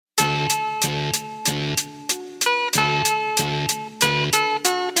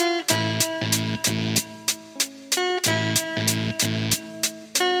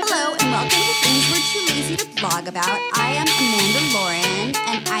Easy to Blog About. I am Amanda Lauren,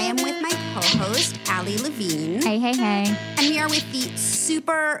 and I am with my co-host, Allie Levine. Hey, hey, hey. And we are with the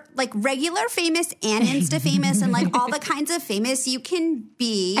super, regular famous and Insta famous and, all the kinds of famous you can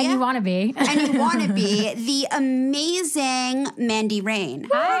be. And you want to be. The amazing Mandy Rain.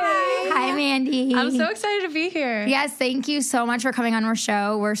 Hi. Hi, Mandy. I'm so excited to be here. Yes, thank you so much for coming on our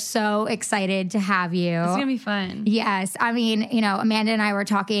show. We're so excited to have you. It's going to be fun. Yes. I mean, Amanda and I were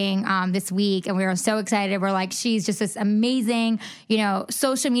talking this week, and we were so excited. We're like, she's just this amazing,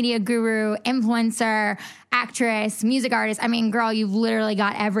 social media guru, influencer, actress, music artist. I mean, girl, you've literally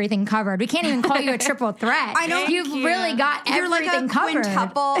got everything covered. We can't even call you a triple threat. I know. You've really got You're everything like a covered.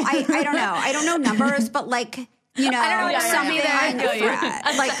 quintuple. I don't know. I don't know numbers, but I don't know what something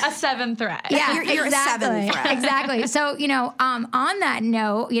A seven threat. Yeah, you're exactly. a seven threat. Exactly. So, on that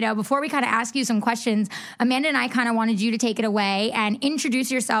note, before we kind of ask you some questions, Amanda and I kind of wanted you to take it away and introduce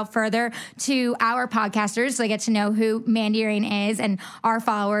yourself further to our podcasters so they get to know who Mandy Rain is and our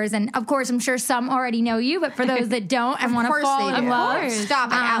followers. And of course, I'm sure some already know you, but for those that don't and want to fall in love.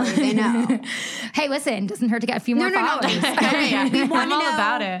 Stop it, Allie. They know. Hey, listen, doesn't hurt to get a few more followers. I'm all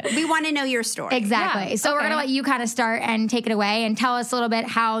about it. We want to know your story. Exactly. Yeah, so we're going to let you kind of start and take it away and tell us a little bit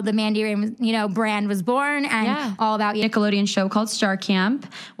how the Mandy Rain, brand was born and all about you. Nickelodeon show called Star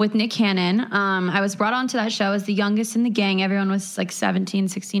Camp with Nick Cannon. I was brought onto that show as the youngest in the gang. Everyone was 17,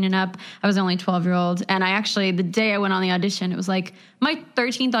 16 and up. I was only 12-year-old. And I actually, the day I went on the audition, it was my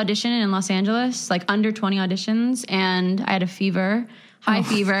 13th audition in Los Angeles, under 20 auditions. And I had a fever. High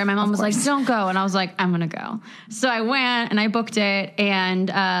fever. My mom was like, don't go. And I was like, I'm going to go. So I went and I booked it. And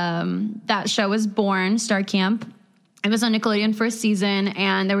that show was born, Star Camp. It was on Nickelodeon for a season.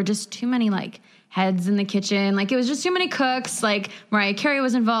 And there were just too many heads in the kitchen. It was just too many cooks. Mariah Carey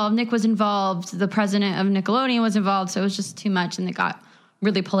was involved. Nick was involved. The president of Nickelodeon was involved. So it was just too much. And it got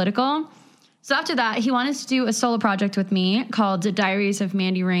really political. So after that, he wanted to do a solo project with me called Diaries of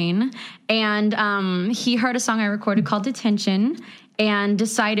Mandy Rain. And he heard a song I recorded called Detention and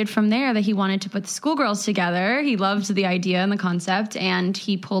decided from there that he wanted to put the schoolgirls together. He loved the idea and the concept, and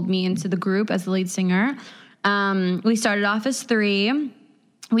he pulled me into the group as the lead singer. We started off as 3.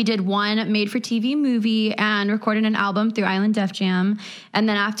 We did one made-for-TV movie and recorded an album through Island Def Jam. And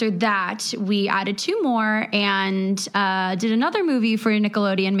then after that, we added 2 more and did another movie for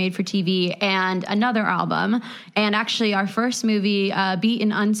Nickelodeon made-for-TV and another album. And actually, our first movie beat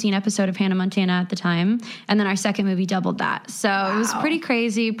an unseen episode of Hannah Montana at the time. And then our second movie doubled that. So It was pretty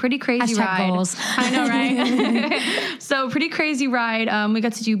crazy ride. Goals. I know, right? So pretty crazy ride. We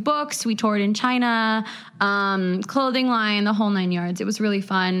got to do books. We toured in China, clothing line, the whole 9 yards. It was really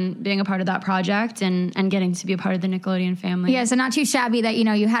fun being a part of that project and getting to be a part of the Nickelodeon family. Yeah, so not too shabby that,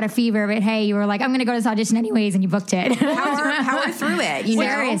 you had a fever, but hey, you were like, I'm going to go to this audition anyways, and you booked it. Power through it.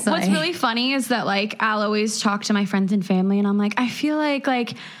 Seriously. What's really funny is that, I'll always talk to my friends and family, and I'm like, I feel like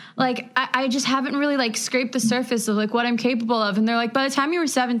I just haven't really scraped the surface of what I'm capable of. And they're like, by the time you were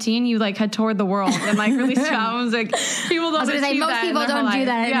 17, you had toured the world and really strong. I was like, people don't achieve most that people don't do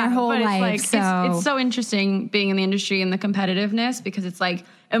that in their whole life. It's so interesting being in the industry and the competitiveness because it's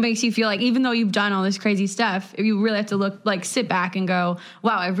it makes you feel even though you've done all this crazy stuff, you really have to sit back and go,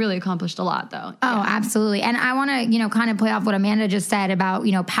 wow, I've really accomplished a lot though. Oh, absolutely. And I want to, kind of play off what Amanda just said about,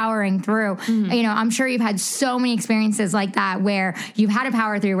 powering through. Mm-hmm. I'm sure you've had so many experiences like that where you've had to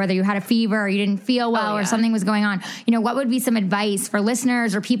power through, whether you had a fever or you didn't feel well or something was going on. What would be some advice for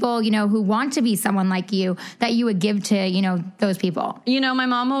listeners or people, who want to be someone like you that you would give to, those people? My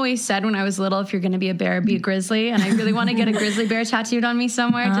mom always said when I was little, if you're going to be a bear, be a grizzly. And I really want to get a grizzly bear tattooed on me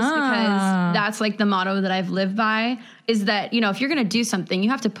somewhere just because that's the motto that I've lived by is that, if you're going to do something, you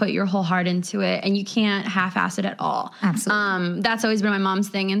have to put your whole heart into it and you can't half-ass it at all. Absolutely. That's always been my mom's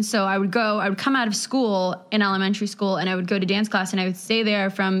thing. And so I would come out of school in elementary school and I would go to dance class and I would stay there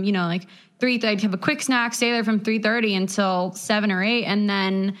from, 3:30, I'd have a quick snack, stay there from 3:30 until 7 or 8 and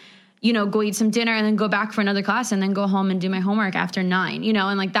then, go eat some dinner and then go back for another class and then go home and do my homework after 9,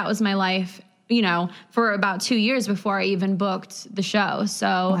 and that was my life, for about 2 years before I even booked the show. So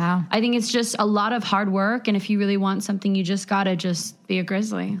wow. I think it's just a lot of hard work. And if you really want something, you just got to be a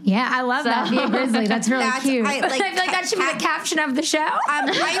grizzly. Yeah, I love that. Be a grizzly. That's really cute. I feel like that should be the caption of the show.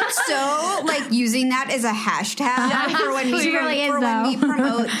 I'm so using that as a hashtag for when we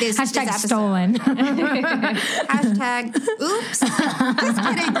promote this hashtag this stolen. Hashtag oops. Just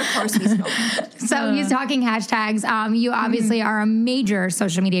kidding. Of course we stole. So you talking hashtags. You obviously are a major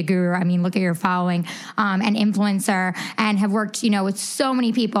social media guru. I mean, look at your following and influencer and have worked, with so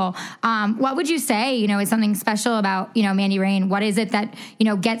many people. What would you say, is something special about, Mandy Rain? What is it that that, you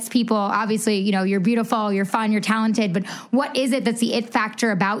know, gets people, obviously, you know, you're beautiful, you're fun, you're talented, but what is it that's the it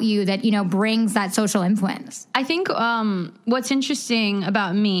factor about you that, you know, brings that social influence? I think what's interesting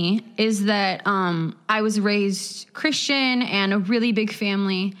about me is that I was raised Christian and a really big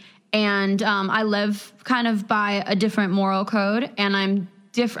family, and I live kind of by a different moral code, and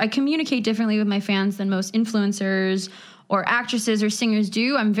I communicate differently with my fans than most influencers or actresses or singers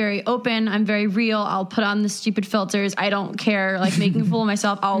do. I'm very open. I'm very real. I'll put on the stupid filters. I don't care, like, making a fool of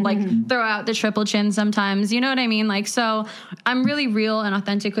myself. I'll, like, throw out the triple chin sometimes. You know what I mean? Like, so I'm really real and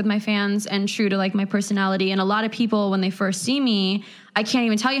authentic with my fans and true to, like, my personality. And a lot of people, when they first see me, I can't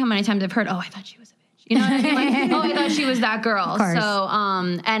even tell you how many times I've heard, oh, I thought she was a bitch. You know what I mean? Like, oh, I thought she was that girl. So,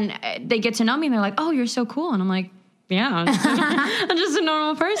 and they get to know me and they're like, oh, you're so cool. And I'm like, yeah, I'm just a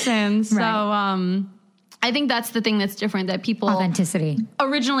normal person. So, I think that's the thing that's different, that people authenticity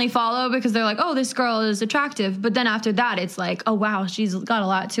originally follow because they're like, oh, this girl is attractive. But then after that, it's like, oh, wow, she's got a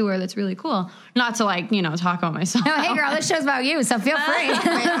lot to her that's really cool. Not to, like, you know, talk about myself. No, hey, girl, this show's about you, so feel free.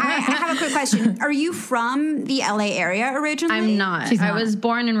 I have a quick question. Are you from the LA area originally? I'm not. I was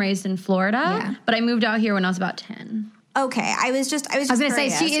born and raised in Florida, but I moved out here when I was about 10. Okay, I was going to say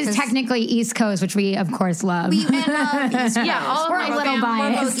she is technically East Coast, which we of course love. We love East Coast. Yeah, all we're of a my little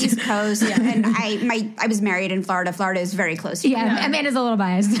biased. We're both East Coast, and I was married in Florida. Florida is very close to me. Yeah, Amanda's a little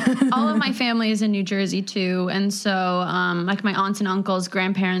biased. All of my family is in New Jersey too, and so like my aunts and uncles,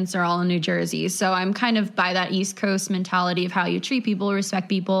 grandparents are all in New Jersey. So I'm kind of by that East Coast mentality of how you treat people, respect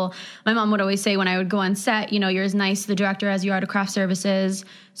people. My mom would always say when I would go on set, you know, you're as nice to the director as you are to craft services.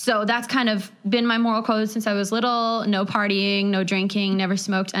 So that's kind of been my moral code since I was little. No partying, no drinking, never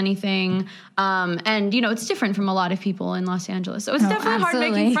smoked anything. And, you know, it's different from a lot of people in Los Angeles. So it's definitely hard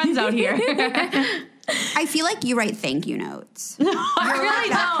making friends out here. I feel like you write thank you notes. No, I really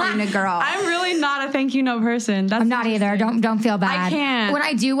don't. Kind of girl. I'm really not a thank you note person. I'm not either. Don't feel bad. I can't. When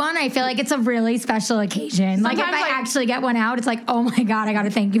I do one, I feel like it's a really special occasion. Like if I actually get one out, it's like, oh my God, I got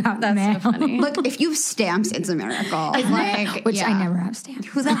to thank you out the mail. So funny. Look, if you have stamps, it's a miracle. Like, Which I never have stamps.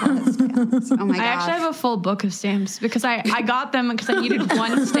 Who the hell has stamps? Oh my God. I actually have a full book of stamps because I got them because I needed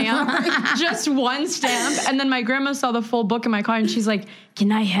one stamp, just one stamp. And then my grandma saw the full book in my car and she's like, can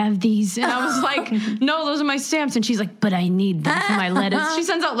I have these? And I was like, no, those are my stamps. And she's like, but I need them for my letters. She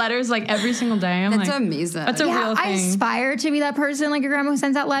sends out letters like every single day. That's amazing. That's a real thing. I aspire to be that person like your grandma who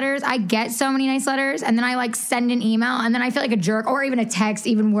sends out letters. I get so many nice letters and then I like send an email and then I feel like a jerk, or even a text,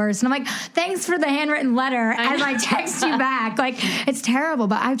 even worse. And I'm like, thanks for the handwritten letter as I text you back. Like, it's terrible,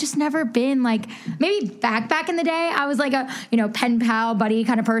 but I've just never been like, maybe back in the day, I was like a, you know, pen pal buddy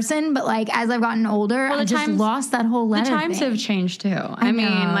kind of person. But like, as I've gotten older, I just lost that whole letter The times thing. have changed too. I mean,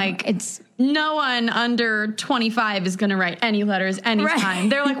 like, it's no one under 25 is going to write any letters anytime. Right.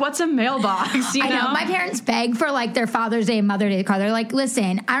 They're like, what's a mailbox? You know? My parents beg for like their Father's Day and Mother's Day card. They're like,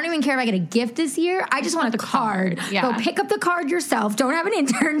 listen, I don't even care if I get a gift this year. I just want a card. Yeah. Go pick up the card yourself. Don't have an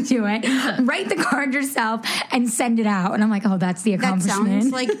intern do it. Write the card yourself and send it out. And I'm like, oh, that's the accomplishment. That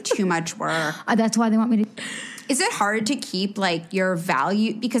sounds like too much work. That's why they want me to. Is it hard to keep like your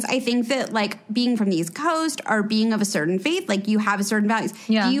value? Because I think that like being from the East Coast or being of a certain faith, like you have a certain values.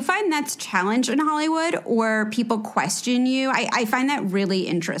 Yeah. Do you find that's challenged in Hollywood or people question you? I find that really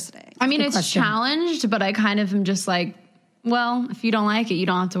interesting. I mean, it's challenged, but I kind of am just like, well, if you don't like it, you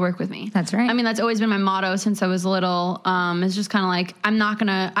don't have to work with me. That's right. I mean, that's always been my motto since I was little. It's just kind of like,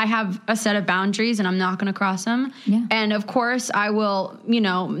 I have a set of boundaries and I'm not going to cross them. Yeah. And of course I will, you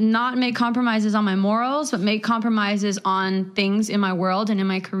know, not make compromises on my morals, but make compromises on things in my world and in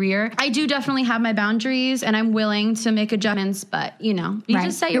my career. I do definitely have my boundaries and I'm willing to make adjustments, but you know, you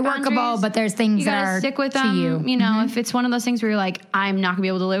just set your boundaries. You're workable, but there's things you that gotta are stick with to them. you. You know, if it's one of those things where you're like, I'm not gonna be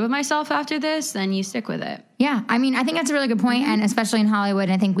able to live with myself after this, then you stick with it. Yeah, I mean, I think that's a really good point, and especially in Hollywood,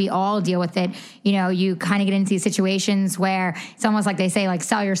 I think we all deal with it. You know, you kind of get into these situations where it's almost like they say, like,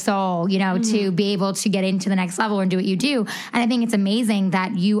 sell your soul, you know, to be able to get into the next level and do what you do. And I think it's amazing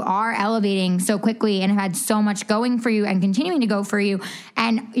that you are elevating so quickly and have had so much going for you and continuing to go for you,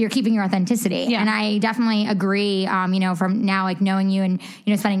 and you're keeping your authenticity. Yeah. And I definitely agree, you know, from now, like, knowing you and,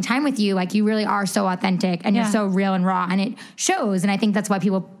 you know, spending time with you, like, you really are so authentic and you're so real and raw, and it shows. And I think that's why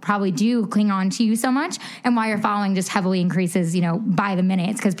people probably do cling on to you so much, and why your following just heavily increases, you know, by the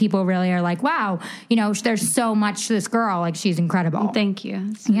minutes, because people really are like, wow, you know, there's so much to this girl, like, she's incredible. Thank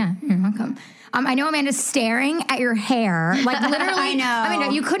you. Yeah, you're welcome. I know Amanda's staring at your hair. Like, literally. I know. I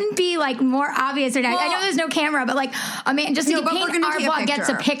mean, you couldn't be, like, more obvious. I know there's no camera, but, like, Amanda, just to paint our vlog gets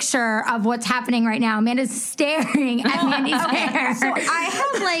a picture of what's happening right now. Amanda's staring at Mandy's hair. So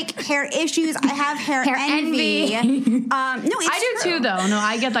I have, like, hair issues. I have hair envy. No, I do too, though. No,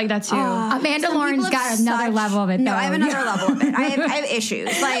 I get like that too. Amanda Lauren's got another level of it, though. No, I have another level of it. I have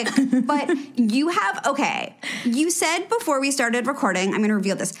issues. Like, but you have, okay. You said before we started recording, I'm going to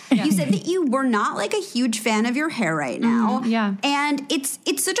reveal this. Yeah. You said that you were not, like, a huge fan of your hair right now. Yeah. And it's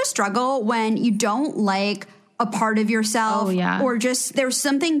such a struggle when you don't like a part of yourself or just there's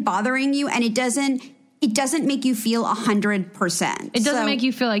something bothering you and it doesn't make you feel 100%. It doesn't make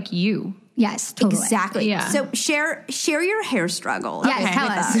you feel like you. Yes, totally. Exactly. Yeah. So share your hair struggle. Yes, tell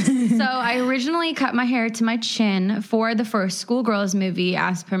us. So I originally cut my hair to my chin for the first Schoolgirls movie.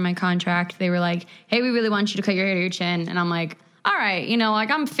 As per my contract, they were like, "Hey, we really want you to cut your hair to your chin," and I'm like, all right,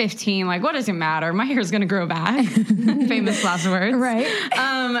 like I'm 15. Like, what does it matter? My hair is going to grow back. Famous last words. Right.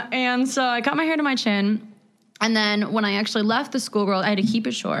 And so I cut my hair to my chin. And then when I actually left the Schoolgirls, I had to keep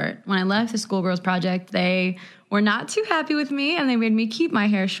it short. When I left the Schoolgirls project, they were not too happy with me, and they made me keep my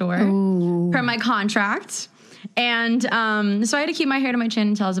hair short per my contract. And so I had to keep my hair to my chin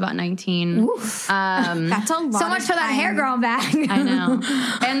until I was about 19. That's a lot. So much for that hair growing back. I know.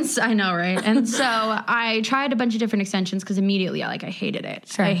 I know, right? And so I tried a bunch of different extensions because immediately I hated it.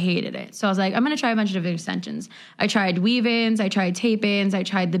 Sure. I hated it. So I was like, I'm going to try a bunch of different extensions. I tried weave-ins. I tried tape-ins. I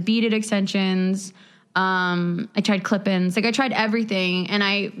tried the beaded extensions. I tried clip-ins. Like, I tried everything, and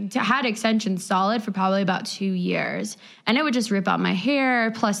I had extensions solid for probably about 2 years, and it would just rip out my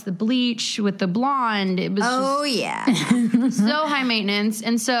hair, plus the bleach with the blonde. It was so high maintenance.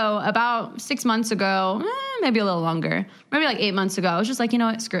 And so about 6 months ago, maybe a little longer, maybe like 8 months ago, I was just like, you know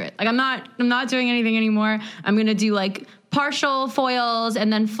what, screw it. Like, I'm not doing anything anymore. I'm gonna do like partial foils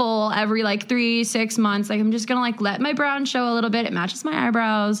and then full every like 3-6 months. Like, I'm just gonna like let my brown show a little bit. It matches my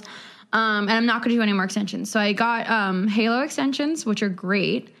eyebrows. And I'm not going to do any more extensions. So I got Halo extensions, which are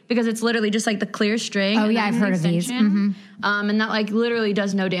great because it's literally just like the clear string. Oh, yeah, I've heard of these. Mm-hmm. And that like literally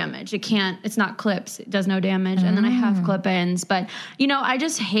does no damage. It's not clips. It does no damage. And then I have clip-ins. But, I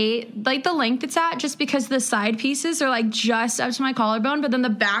just hate like the length it's at just because the side pieces are like just up to my collarbone, but then the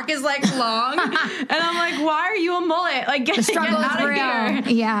back is like long. And I'm like, why are you a mullet? Like, get out of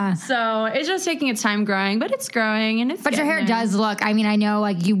here. Yeah. So it's just taking its time growing, but it's growing and it's But your hair does look, I mean, I know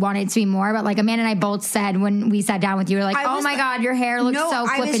like you want it to be more, but like Amanda and I both said when we sat down with you, we were like, oh my God, your hair looks so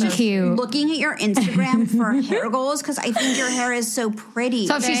flippin' cute. Looking at your Instagram for hair goals because I think your hair is so pretty.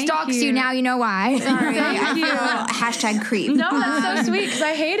 So if she stalks you now, you know why. Sorry, I feel #creep. No, that's so sweet because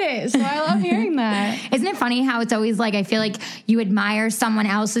I hate it. So I love hearing that. Isn't it funny how it's always like, I feel like you admire someone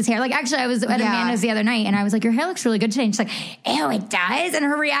else's hair. Like, actually, I was at Amanda's the other night and I was like, your hair looks really good today. And she's like, ew, it does? And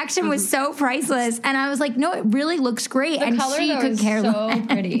her reaction was so priceless. And I was like, no, it really looks great. The and color she could care less. So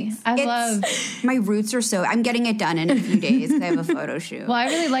pretty. My roots are I'm getting it done in a few days because I have a photo shoot. Well, I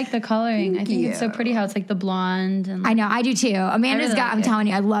really like the coloring. I think it's so pretty how it's like the blonde. And I know, I do too. Amanda's got, I'm telling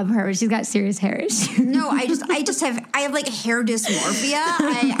you, I love her. She's got serious hair issues. No, I have like hair dysmorphia.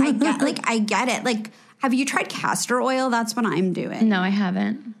 I get it. Like, have you tried castor oil? That's what I'm doing. No, I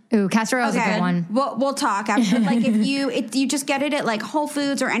haven't. Ooh, castor oil is a good one. We'll talk after. Like, if you just get it at like Whole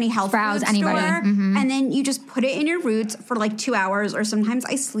Foods or any health food store, and then you just put it in your roots for like 2 hours, or sometimes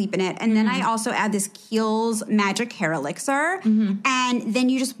I sleep in it, and then I also add this Kiehl's Magic Hair Elixir, and then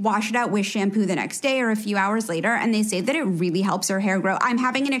you just wash it out with shampoo the next day or a few hours later, and they say that it really helps your hair grow. I'm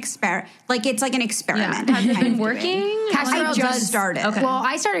having an experiment. Like, it's like an experiment. Has it been working? Castor oil I just started. Okay. Well,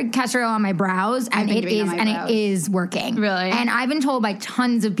 I started castor oil on my brows, and it is working. Really? And I've been told by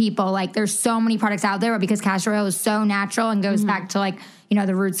tons of people, like, there's so many products out there, but because castor oil is so natural and goes back to like,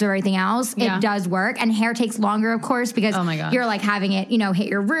 the roots of everything else, it does work. And hair takes longer, of course, because you're like having it, hit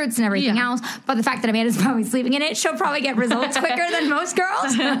your roots and everything else. But the fact that Amanda's probably sleeping in it, she'll probably get results quicker than most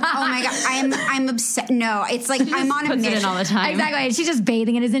girls. Oh my God. I'm obsessed. No, it's like I'm on a mission. It in all the time. Exactly. She's just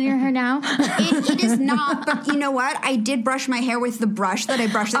bathing it. Is in your hair now? It is not. But you know what? I did brush my hair with the brush that I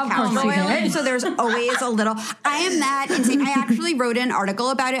brushed the castor oil in. So there's always a little. I am that insane. I actually wrote an article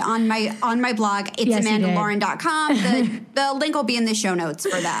about it on my blog. It's AmandaLauren.com. The link will be in the show notes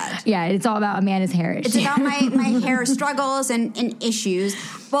for that. Yeah, it's all about Amanda's hair issues. It's about my hair struggles and issues.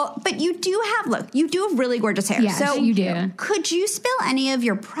 Well, but you do have really gorgeous hair. Yes, so you do. Could you spill any of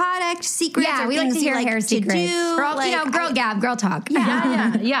your product secrets? Yeah, or we like things to hear you hair to secrets. do? Girl gab, girl talk.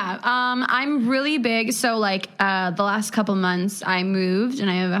 Yeah. I'm really big. So like the last couple months I moved and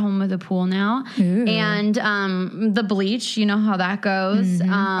I have a home with a pool now. Ooh. And the bleach, you know how that goes.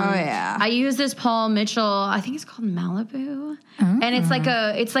 Mm-hmm. I use this Paul Mitchell, I think it's called Malibu. Oh. And it's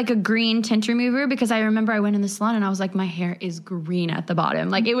like a green tint remover because I remember I went in the salon and I was like, my hair is green at the bottom.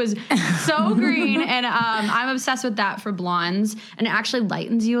 Like it was so green. And I'm obsessed with that for blondes. And it actually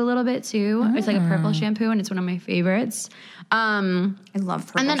lightens you a little bit too. It's like a purple shampoo and it's one of my favorites. I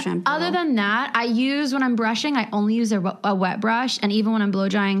love purple shampoo. Other than that, I use when I'm brushing, I only use a wet brush. And even when I'm blow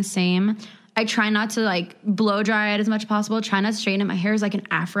drying, same. I try not to like blow dry it as much as possible. Try not to straighten it. My hair is like an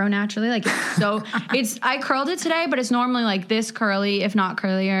afro naturally. Like I curled it today, but it's normally like this curly, if not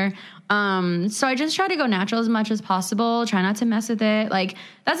curlier. So I just try to go natural as much as possible. Try not to mess with it. Like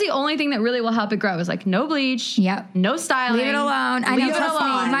that's the only thing that really will help it grow is like no bleach. Yep. No styling. Leave it alone. I know. Trust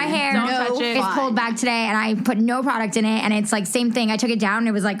me. My hair is pulled back today and I put no product in it and it's like same thing. I took it down and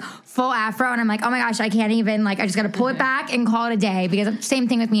it was like full afro and I'm like, oh my gosh, I can't even I just got to pull it back and call it a day because same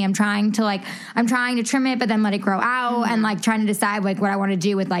thing with me. I'm trying to trim it, but then let it grow out and like trying to decide like what I want to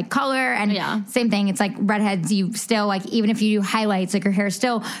do with like color and same thing. It's like redheads. You still like, even if you do highlights, like your hair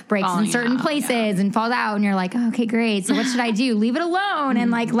still breaks in certain places and falls out and you're like, oh, okay, great. So what should I do? Leave it alone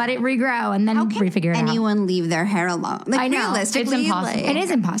and like let it regrow and then refigure it out. Anyone leave their hair alone? Like, I know. Realistically, it's impossible. It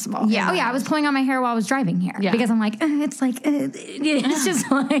is impossible. Yeah. Oh yeah. I was pulling on my hair while I was driving here because I'm like, it's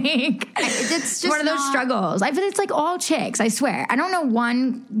just like, it's just one of those struggles. I feel it's like all chicks. I swear. I don't know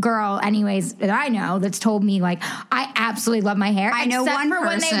one girl anyways that I know that's told me like, I absolutely love my hair. I know one person.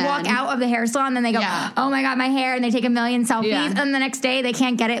 When they walk out of the hair salon, then they go, oh my God, my hair. And they take a million selfies and the next day they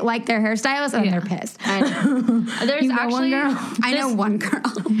can't get it like their hairstylist and they're pissed. I know. There's actually one girl. I know one girl.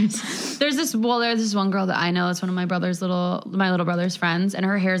 There's this one girl that I know. It's one of my little brother's friends, and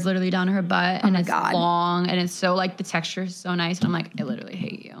her hair is literally down to her butt, and it's long, and it's so like the texture is so nice. And I'm like, I literally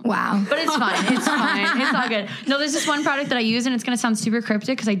hate you. Wow, but it's fine. It's fine. It's all good. No, there's this one product that I use, and it's gonna sound super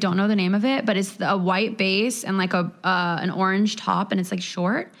cryptic because I don't know the name of it, but it's a white base and like an orange top, and it's like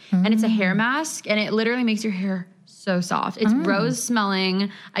short, and it's a hair mask, and it literally makes your hair so soft. It's rose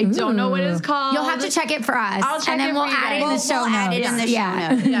smelling. I don't know what it's called. You'll have to check it for us. I'll check and then we'll add it in the show notes.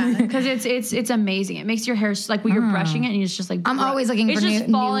 Yeah, because it's amazing. It makes your hair like when you're brushing it and it's just like I'm always looking for it's just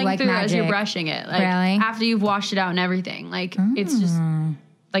new falling like through magic. as you're brushing it. Like really? After you've washed it out and everything. Like it's just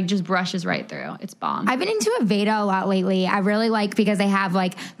like just brushes right through. It's bomb. I've been into Aveda a lot lately. I really like because they have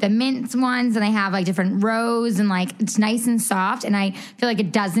like the mint ones and they have like different rose and like it's nice and soft. And I feel like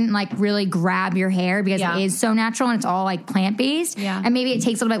it doesn't like really grab your hair because it is so natural and it's all like plant based. Yeah. And maybe it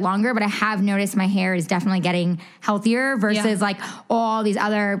takes a little bit longer, but I have noticed my hair is definitely getting healthier versus like all these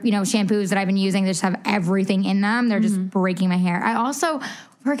other, shampoos that I've been using that just have everything in them. They're just breaking my hair. I also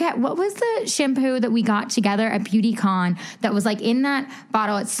forget what was the shampoo that we got together at BeautyCon that was like in that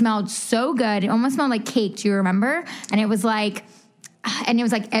bottle. It smelled so good. It almost smelled like cake. Do you remember? And it was like,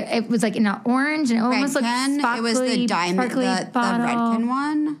 it was like in an orange and it almost looked sparkly. It was the diamond, the Redken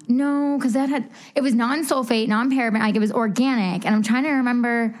one. No, because it was non-sulfate, non-paraben. Like it was organic. And I'm trying to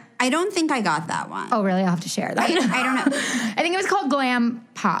remember. I don't think I got that one. Oh, really? I'll have to share that. I don't know. I think it was called Glam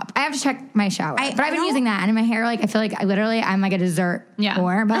Pop. I have to check my shower. But I've been using that. And in my hair, like, I feel like I'm like a dessert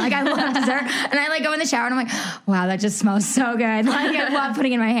whore. But like, I love dessert. And I like go in the shower and I'm like, wow, that just smells so good. Like, I love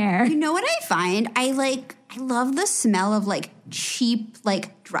putting it in my hair. You know what I find? I love the smell of like cheap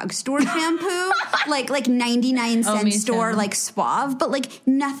like drugstore shampoo, like 99-cent store like Suave, but like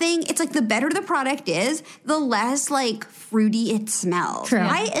nothing. It's like the better the product is, the less like fruity it smells. True.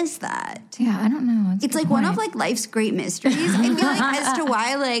 Why is that? Yeah, I don't know. It's like one of like life's great mysteries. I feel like as to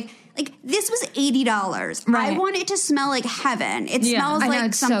why like this was $80. Right. I want it to smell like heaven. It smells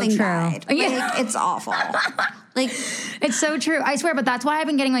like something died. Like it's awful. Like it's so true. I swear, but that's why I've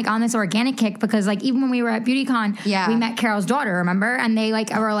been getting like on this organic kick because like even when we were at BeautyCon, we met Carol's daughter, remember? And they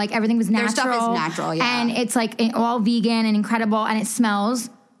like were like everything was natural. Their stuff is natural, and it's like all vegan and incredible, and it smells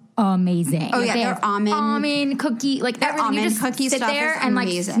amazing. Oh yeah, their almond cookie, like their everything. You just cookie sit stuff there is and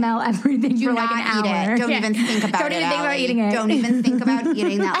amazing. like smell everything Do for not like an hour. Eat it. Don't even think about Don't it. even think about eating it. Don't even think about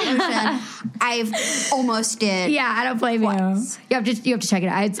eating that lotion. I've almost did. Yeah, I don't blame twice. you. You have to check it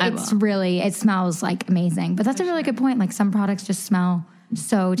out. It's really, it smells like amazing. But that's a really good point. Like some products just smell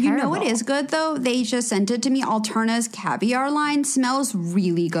so terrible. You know what is good though? They just sent it to me. Alterna's caviar line smells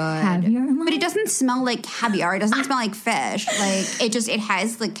really good. Caviar line? But it doesn't smell like caviar. It doesn't smell like fish. Like it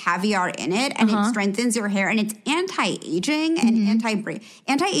has like caviar in it and it strengthens your hair and it's anti-aging and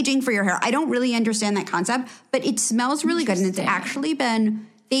anti-aging for your hair. I don't really understand that concept, but it smells really good and it's actually been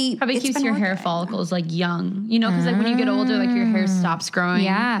Probably keeps your hair follicles like young, you know, because like when you get older, like your hair stops growing.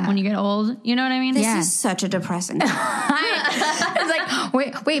 Yeah. When you get old, you know what I mean? This is such a depressing. It's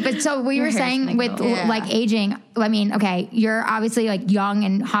like, wait, but so what you were saying with like aging, I mean, okay, you're obviously like young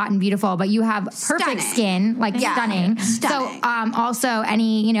and hot and beautiful, but you have perfect skin, like stunning. So also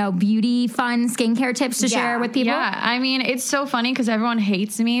any, you know, beauty fun skincare tips to share with people? Yeah, I mean, it's so funny because everyone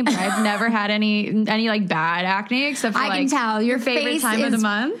hates me, but I've never had any like bad acne except for I can tell your favorite face time of the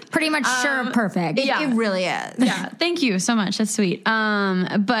month. Pretty much perfect. It really is. Yeah, thank you so much. That's sweet.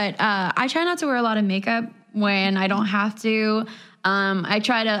 But I try not to wear a lot of makeup when I don't have to. I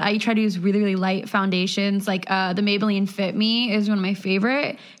try to use really, really light foundations. Like the Maybelline Fit Me is one of my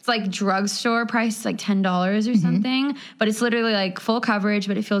favorite. It's like drugstore price, it's like $10 or something, but it's literally like full coverage,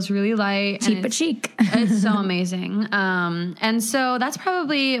 but it feels really light, cheap but chic. It's so amazing. And so that's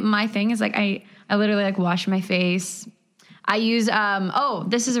probably my thing. Is like I literally like wash my face. I use,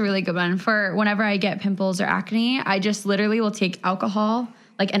 this is a really good one. For whenever I get pimples or acne, I just literally will take alcohol,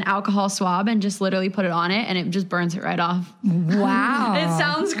 like an alcohol swab, and just literally put it on it, and it just burns it right off. Wow. It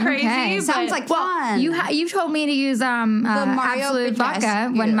sounds crazy. Okay. Sounds like fun. You told me to use Absolute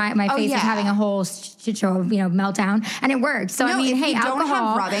vodka when my face was having a whole shit show of, you know, meltdown, and it worked. So I mean, hey, alcohol. Don't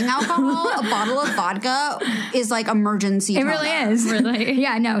have rubbing alcohol. A bottle of vodka is like emergency. It really is. Really?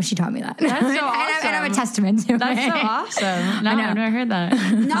 Yeah, no, she taught me that. That's so awesome. And I'm a testament to it. That's so awesome. No, I've never heard that.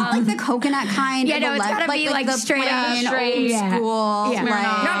 Not like the coconut kind. Yeah, no, it's gotta be like the straight plain, old school. Yeah.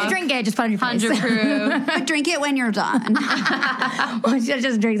 Like, you don't have to drink it, just put it on your face. 100 proof. But drink it when you're done. Well, she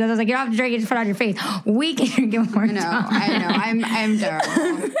just drinks it. I was like, you don't have to drink it, just put it on your face. We can drink it when we're done. I know. I'm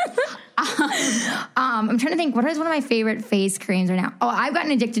terrible. I'm trying to think, what is one of my favorite face creams right now? Oh, I've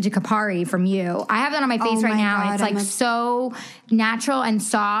gotten addicted to Kapari from you. I have that on my face right now, and it's like so natural and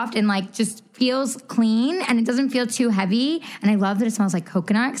soft and like just feels clean, and it doesn't feel too heavy. And I love that it smells like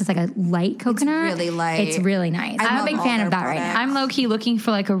coconut because it's like a light coconut. It's really light. It's really nice. I'm a big fan of that right now. I'm low-key looking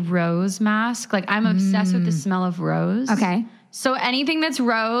for like a rose mask. Like I'm obsessed with the smell of rose. Okay. So anything that's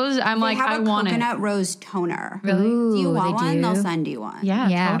rose, I'm They like, have I a want coconut rose toner. Really? Do you want they one? do. They'll send you one.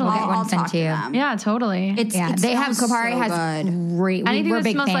 Yeah, totally. we'll get one I'll sent talk to you. them. Yeah, totally. It's They have Kapari has great. Anything We're that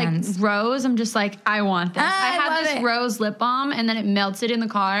big smells fans. like rose, I'm just like, I want this. I I had love this it. rose lip balm, and then it melted in the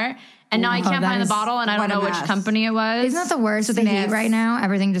car, and now I can't that find the is- bottle, and I don't what a know which mess. company it was. Isn't that the worst with the heat Smith's. right now?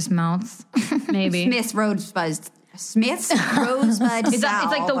 Everything just melts. Maybe. Smith's Rosebud It's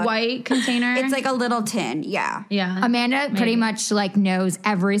like the white container. It's like a little tin. Yeah. yeah. Amanda pretty much like knows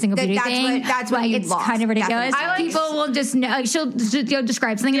every single beauty thing. That's what like you it's lost. kind of ridiculous. Definitely. People will just know, like she'll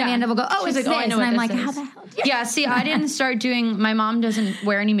describe something, and Amanda will go, "Oh, She's it's like, I this," know and what I'm this like, is. "How the hell?" Yeah, see, I didn't start doing. My mom doesn't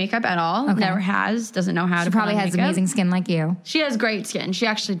wear any makeup at all. Okay. Never has. Doesn't know how to. She probably put on has makeup. amazing skin like you. She has great skin. She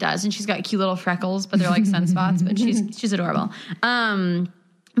actually does, and she's got cute little freckles, but they're like sunspots. But she's adorable.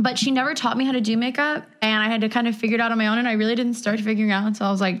 But she never taught me how to do makeup, and I had to kind of figure it out on my own. And I really didn't start figuring out until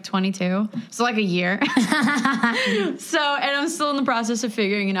I was like 22, so like a year. And I'm still in the process of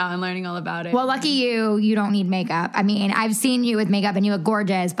figuring it out and learning all about it. Well, lucky you don't need makeup. I mean, I've seen you with makeup and you look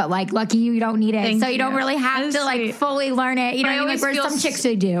gorgeous, but like lucky you don't need it. Thank so you don't you. really have That's to like sweet. fully learn it. You know But I what I mean? Like always where feel some chicks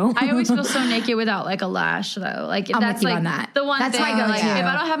they do. I always feel so naked without like a lash, though. Like I'm that's with you like on that. the one That's thing. my Like, go-to. if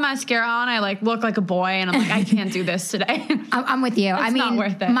I don't have mascara on, I like look like a boy, and I'm like, I can't do this today. I'm with you. I mean, not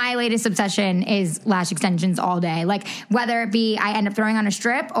worth it. my latest obsession is lash extensions all day. Like whether it be I end up throwing on a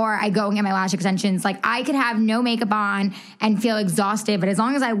strip or I go and get my lash extensions. Like I could have no makeup on and feel exhausted, but as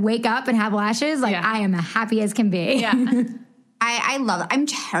long as I wake up and have lashes, like Yeah. I am happy as can be. Yeah. I love it. I'm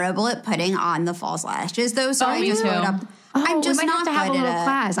terrible at putting on the false lashes though, so I me just too. put up. Oh, I'm just we might not have to have a good little at it.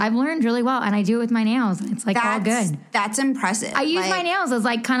 class. I've learned really well, and I do it with my nails, and it's like all good. That's impressive. I use Like, my nails as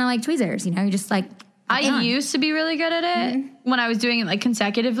like kind of like tweezers, you know, you just like. I used to be really good at it when I was doing it like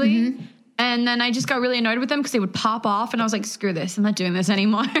consecutively. And then I just got really annoyed with them because they would pop off, and I was like, "Screw this! I'm not doing this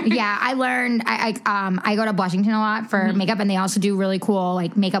anymore." Yeah, I learned. I go to Washington a lot for makeup, and they also do really cool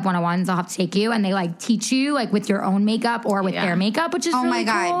like makeup 101s. I'll have to take you, and they like teach you like with your own makeup or with their makeup, which is Oh really my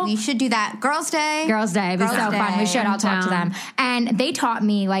god, cool. we should do that. Girls' Day. Girls' Day. It'd be so Girls' fun. We Day. should. I'll talk to Down. them. And they taught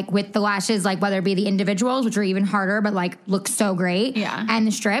me like with the lashes, like whether it be the individuals, which are even harder, but like look so great. Yeah. And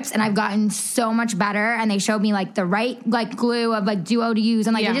the strips. And I've gotten so much better. And they showed me like the right like glue of like duo to use.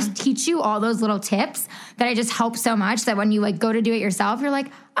 And like they just teach you all those little tips that I just help so much that when you like go to do it yourself, you're like,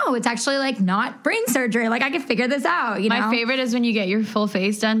 oh, it's actually like not brain surgery. Like I can figure this out. You know? My favorite is when you get your full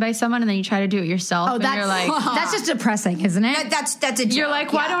face done by someone and then you try to do it yourself. Oh, and that's you're like, that's just depressing, isn't it? That's a joke. You're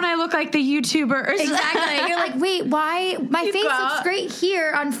like, why don't I look like the YouTuber? Exactly. You're like, wait, why? My face looks great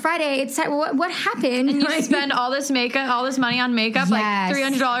here on Friday. It's what happened? And you spend all this money on makeup, like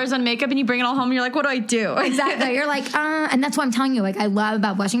 $300 on makeup, and you bring it all home and you're like, what do I do? Exactly. You're like, and that's what I'm telling you. Like, I love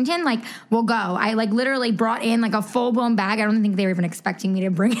about Washington. Like, we'll go. I like literally brought in like a full blown bag. I don't think they were even expecting me to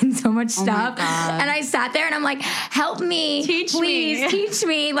bring in so much stuff. And I sat there and I'm like, help me, teach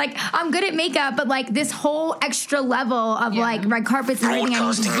me. Like, I'm good at makeup, but like this whole extra level of like red carpets and everything I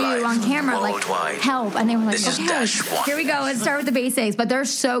need to do on camera, like help. And they were like, okay, here we go. Let's start with the basics. But they're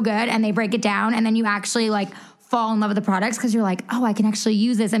so good, and they break it down, and then you actually like fall in love with the products because you're like, oh, I can actually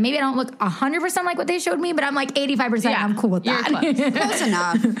use this. And maybe I don't look 100% like what they showed me, but I'm like 85%. I'm cool with that. Close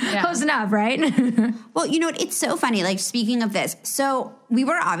enough. Close enough, right? Well, you know what? It's so funny. Like, speaking of this, so we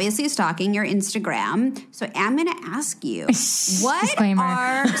were obviously stalking your Instagram. So I'm going to ask you, what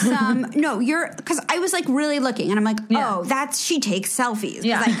are some, because I was like really looking and I'm like, she takes selfies.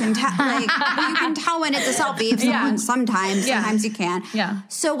 Because I can tell, like, you can tell when it's a selfie if someone, sometimes you can. Yeah.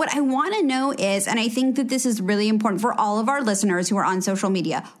 So what I want to know is, and I think that this is really important for all of our listeners who are on social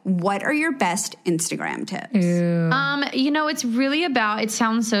media, what are your best Instagram tips? It's really about, it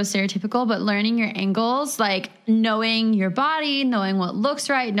sounds so stereotypical, but learning your angles, like knowing your body, knowing what looks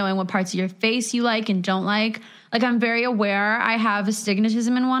right, knowing what parts of your face you like and don't like. Like, I'm very aware. I have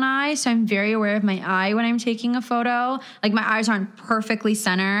astigmatism in one eye, so I'm very aware of my eye when I'm taking a photo. Like, my eyes aren't perfectly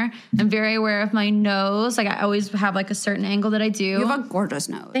center. I'm very aware of my nose. Like, I always have, like, a certain angle that I do. You have a gorgeous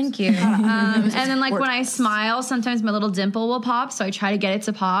nose. Thank you. And then, like, when I smile, sometimes my little dimple will pop, so I try to get it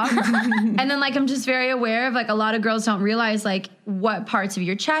to pop. And then, like, I'm just very aware of, like, a lot of girls don't realize, like, what parts of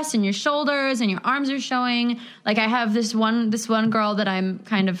your chest and your shoulders and your arms are showing. Like, I have this one girl that I'm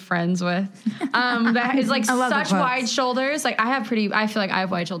kind of friends with that is, like, such wide shoulders. Like, I feel like I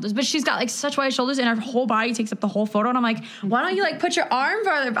have wide shoulders, but she's got like such wide shoulders and her whole body takes up the whole photo. And I'm like, why don't you like put your arm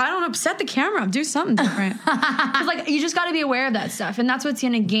farther? I don't upset the camera. Do something different. Cause like, you just got to be aware of that stuff. And that's what's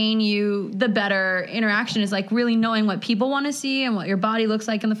going to gain you the better interaction, is like really knowing what people want to see and what your body looks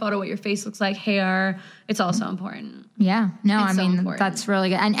like in the photo, what your face looks like, hair. It's also important. Yeah. No, it's that's really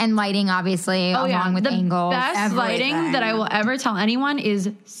good. And lighting, obviously, along with angles. The best lighting that I will ever tell anyone is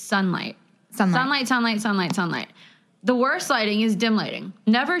sunlight. Sunlight. The worst lighting is dim lighting.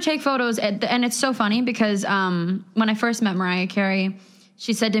 Never take photos and it's so funny because when I first met Mariah Carey,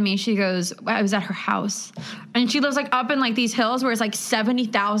 she said to me, she goes, I was at her house, and she lives like up in like these hills where it's like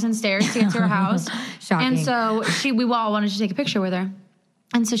 70,000 stairs to get to her house. Shocking. And so we all wanted to take a picture with her.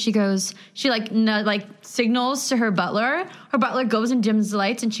 And so she goes, signals to her butler. Her butler goes and dims the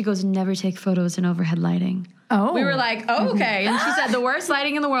lights, and she goes, never take photos in overhead lighting. Oh. We were like, oh, okay. And she said the worst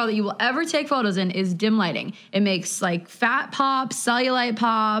lighting in the world that you will ever take photos in is dim lighting. It makes like fat pop, cellulite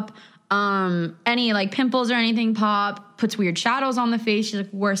pop, any like pimples or anything pop, puts weird shadows on the face. She's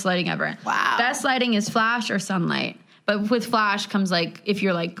like, worst lighting ever. Wow. Best lighting is flash or sunlight. But with flash comes like, if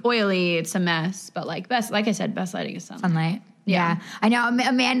you're like oily, it's a mess. But like best lighting is sunlight. Yeah. I know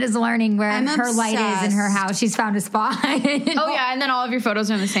Amanda's learning where her light is in her house. She's found a spot. And then all of your photos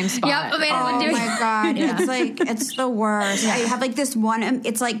are in the same spot. Yep, Amanda's my God. It's like, it's the worst. I have like this one,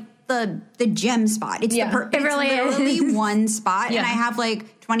 it's like the gem spot. It's it really literally one spot. And I have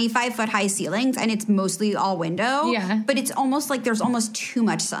like 25-foot high ceilings, and it's mostly all window. Yeah. But it's almost like there's almost too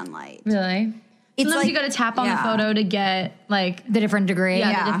much sunlight. Really? Sometimes you got to tap on the photo to get like the different degree.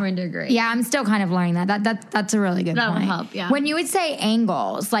 The different degree. Yeah, I'm still kind of learning that. That's a really good point. That'll help, yeah. When you would say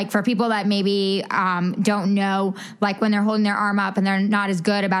angles, like for people that maybe don't know, like when they're holding their arm up and they're not as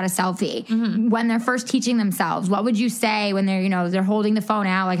good about a selfie, when they're first teaching themselves, what would you say when they're, they're holding the phone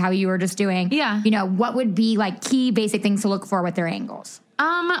out, like how you were just doing? Yeah. What would be like key basic things to look for with their angles?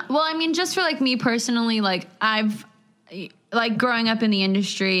 Well, I mean, just for like me personally, like I've like growing up in the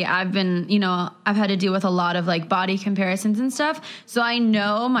industry, I've been, I've had to deal with a lot of like body comparisons and stuff. So I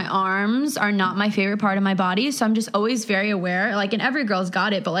know my arms are not my favorite part of my body. So I'm just always very aware, like, and every girl's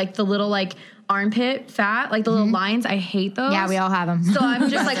got it, but like the little like armpit fat, like the little lines, I hate those. Yeah, we all have them. So I'm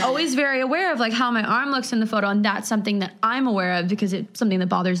just like always very aware of like how my arm looks in the photo, and that's something that I'm aware of because it's something that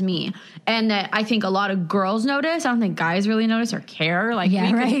bothers me, and that I think a lot of girls notice. I don't think guys really notice or care. Like,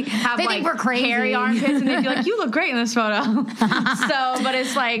 yeah, we could have they like think we're crazy. Hairy armpits, and they'd be like, "You look great in this photo." But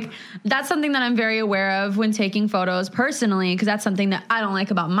it's like that's something that I'm very aware of when taking photos personally, because that's something that I don't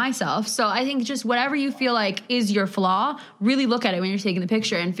like about myself. So I think just whatever you feel like is your flaw, really look at it when you're taking the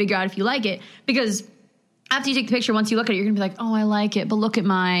picture and figure out if you like it. Because after you take the picture, once you look at it, you're going to be like, oh, I like it, but look at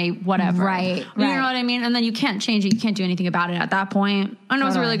my whatever. Right. You know what I mean? And then you can't change it. You can't do anything about it at that point. And it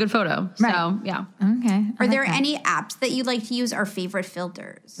was a really good photo. Right. So, yeah. Okay. Are there any apps that you like to use or favorite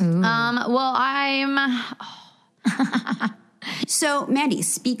filters? Well, So, Mandy,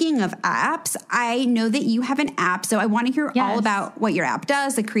 speaking of apps, I know that you have an app, so I want to hear all about what your app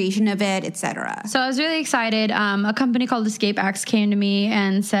does, the creation of it, etc. So I was really excited. A company called EscapeX came to me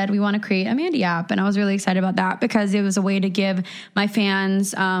and said, we want to create a Mandy app. And I was really excited about that because it was a way to give my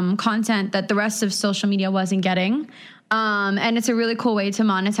fans content that the rest of social media wasn't getting. And it's a really cool way to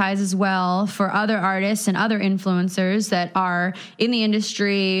monetize as well for other artists and other influencers that are in the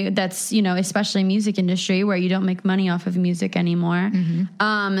industry that's, you know, especially music industry where you don't make money off of music anymore.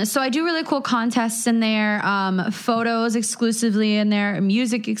 So I do really cool contests in there, photos exclusively in there,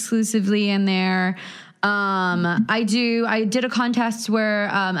 music exclusively in there. I did a contest where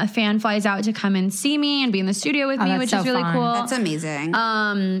a fan flies out to come and see me and be in the studio with me, which is really cool. That's amazing.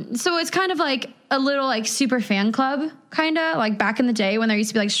 So it's kind of like a little like super fan club, kind of like back in the day when there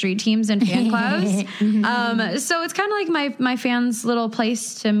used to be like street teams and fan clubs. So it's kind of like my fans' little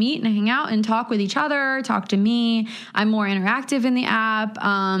place to meet and hang out and talk with each other, talk to me. I'm more interactive in the app.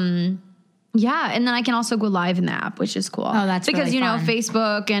 Yeah, and then I can also go live in the app, which is cool. Oh, that's because really you know fun.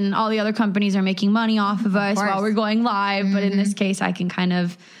 Facebook and all the other companies are making money off of us while we're going live. But in this case, I can kind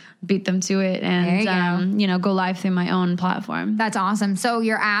of beat them to it and you know, go live through my own platform. That's awesome. So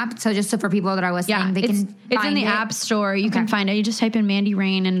your app, so just so for people that are listening, they can it's in the App Store. You can find it. You just type in Mandy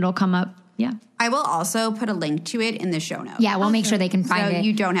Rain and it'll come up. Yeah. I will also put a link to it in the show notes. Yeah, we'll make sure they can find it. So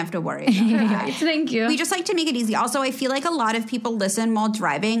you don't have to worry about that. Thank you. We just like to make it easy. Also, I feel like a lot of people listen while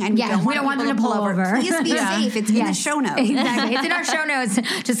driving and we don't want them to pull over. Please be safe. It's in the show notes. Exactly. It's in our show notes.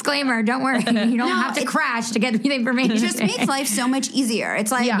 Disclaimer, don't worry. You don't have to crash to get the information. It just makes life so much easier.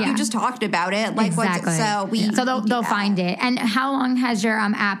 It's like you just talked about it. Like so they'll find it. And how long has your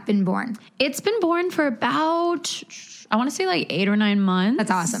app been born? It's been born for about, I want to say like 8 or 9 months. That's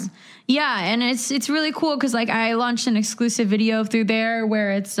awesome. Yeah, and it's really cool because like I launched an exclusive video through there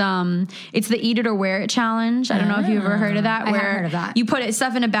where it's the Eat It or Wear It challenge. I don't know if you've ever heard of that. I haven't heard of that. You put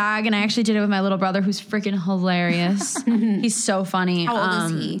stuff in a bag, and I actually did it with my little brother, who's freaking hilarious. He's so funny. How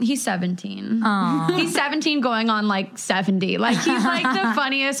old is he? He's 17. Aww. He's 17, going on like 70. Like he's like the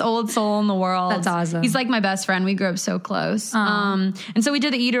funniest old soul in the world. That's awesome. He's like my best friend. We grew up so close. And so we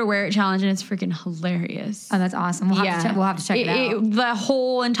did the Eat It or Wear It challenge, and it's freaking hilarious. Oh, that's awesome. We'll have to check it out. The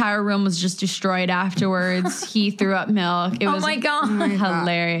whole entire room was just destroyed afterwards. He threw up milk. It was my God.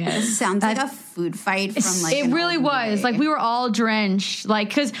 Hilarious. Sounds like a food fight from like it really was. Like we were all drenched. Like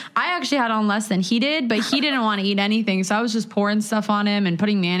because I actually had on less than he did, but he didn't want to eat anything, so I was just pouring stuff on him and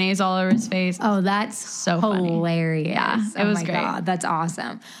putting mayonnaise all over his face. Oh, that's so hilarious. Yeah, it was great. God, that's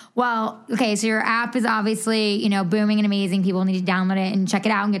awesome. Well, okay, so your app is obviously, you know, booming and amazing. People need to download it and check it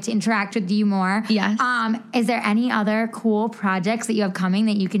out and get to interact with you more. Yes. Is there any other cool projects that you have coming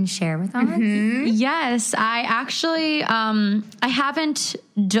that you can share with us? Yes, I actually I haven't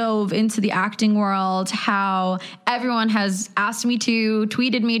dove into the acting world how everyone has asked me to,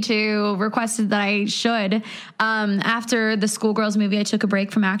 tweeted me to, requested that I should. After the Schoolgirls movie, I took a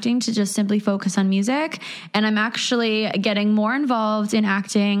break from acting to just simply focus on music, and I'm actually getting more involved in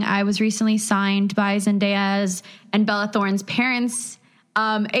acting. I was recently signed by Zendaya's and Bella Thorne's parents'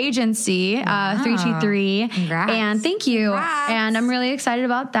 agency, 323. Congrats. And thank you. Congrats. And I'm really excited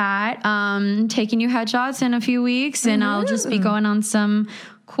about that. Taking new headshots in a few weeks, and I'll just be going on some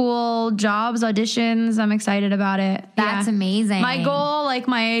cool jobs, auditions. I'm excited about it. That's amazing. My goal, like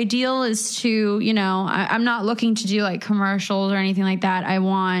my ideal is to, you know, I'm not looking to do like commercials or anything like that. I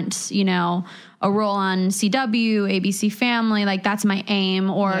want, you know, a role on CW, ABC Family, like that's my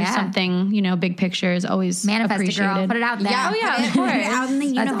aim, or something, you know, big picture is always manifest appreciated. It, girl. Put it out there. Yeah, of course. Put it out in the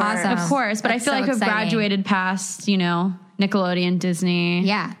universe. That's awesome. Of course, but That's I feel so like I've exciting. graduated past, you know, Nickelodeon, Disney.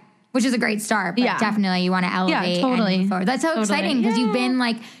 Yeah. Which is a great start, but definitely you want to elevate. Yeah, totally. And move forward. That's so exciting because you've been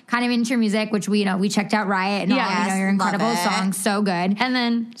like kind of into music, which we, you know, we checked out Riot and all, you know, your incredible songs, so good. And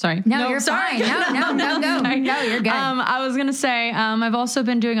then, sorry. No, you're fine. No, go. Sorry. No, you're good. I was going to say, I've also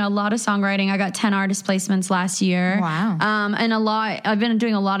been doing a lot of songwriting. I got 10 artist placements last year. Wow. And I've been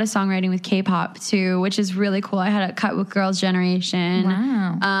doing a lot of songwriting with K-pop too, which is really cool. I had a cut with Girls' Generation.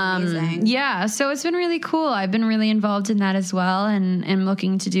 Wow. Amazing. Yeah, so it's been really cool. I've been really involved in that as well, and am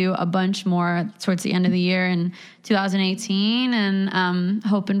looking to do a bunch more towards the end of the year in 2018, and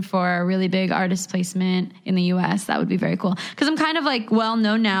hoping soon for a really big artist placement in the US. That would be very cool. Because I'm kind of like well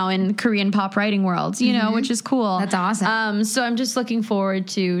known now in Korean pop writing worlds, you know, which is cool. That's awesome. So I'm just looking forward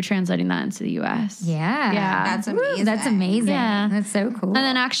to translating that into the US. Yeah. That's amazing. Woo, that's amazing. Yeah. That's so cool. And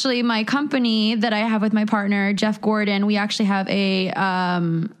then actually my company that I have with my partner, Jeff Gordon, we actually have a,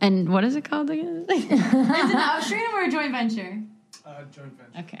 and what is it called again? Is it an upstream or a joint venture? Joint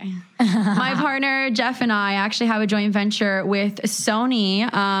venture. Okay. My partner, Jeff, and I actually have a joint venture with Sony,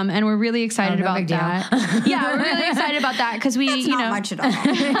 and we're really excited about that. Yeah, we're really excited about that because we, That's not much at all.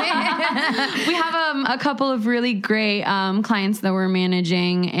 we have a couple of really great clients that we're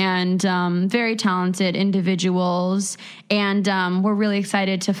managing and very talented individuals. And we're really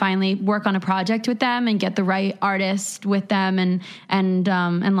excited to finally work on a project with them and get the right artist with them and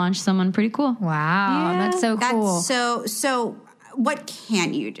launch someone pretty cool. Wow. Yeah. That's so cool. That's so what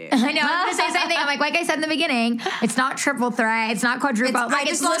can you do? I know. I was going to say the same thing. I'm like I said in the beginning, it's not triple threat. It's not quadruple. I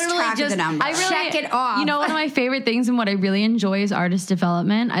just lost track of the number. Check it off. You know, one of my favorite things and what I really enjoy is artist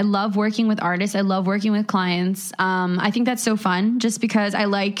development. I love working with artists. I love working with clients. I think that's so fun just because I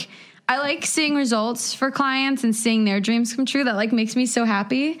like seeing results for clients and seeing their dreams come true. That like makes me so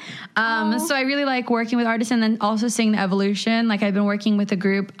happy. So I really like working with artists and then also seeing the evolution. Like I've been working with a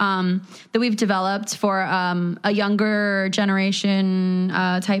group that we've developed for a younger generation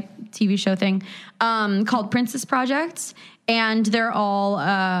type TV show thing called Princess Projects. And they're all...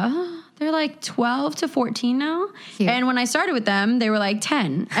 they're like 12 to 14 now. Cute. And when I started with them, they were like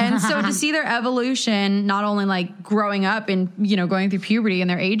 10. And so to see their evolution, not only like growing up and, you know, going through puberty in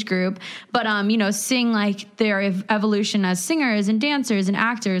their age group, but, you know, seeing like their evolution as singers and dancers and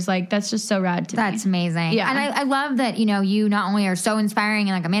actors, like that's just so rad to me. That's amazing. Yeah. And I love that, you know, you not only are so inspiring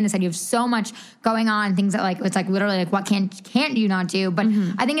and like Amanda said, you have so much going on, things that like, it's like literally like what can't you not do? But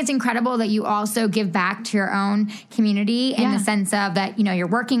I think it's incredible that you also give back to your own community in the sense of that, you know, you're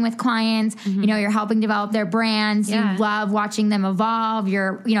working with clients. You know, you're helping develop their brands. You love watching them evolve.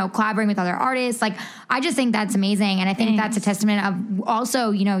 You're, you know, collaborating with other artists. Like, I just think that's amazing. And I think that's a testament of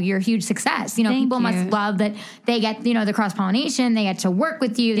also, you know, your huge success. You know, people must love that they get, you know, the cross-pollination. They get to work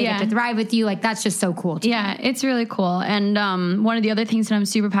with you. They get to thrive with you. Like, that's just so cool. Yeah, it's really cool. And one of the other things that I'm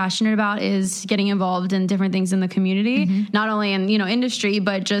super passionate about is getting involved in different things in the community, not only in, you know, industry,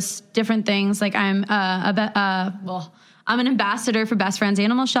 but just different things. Like I'm I'm an ambassador for Best Friends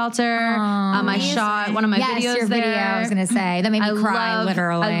Animal Shelter. I shot one of my videos your there. video, I was going to say. That made me cry,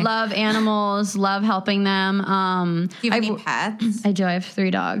 literally. I love animals, love helping them. Do you have any pets? I do. I have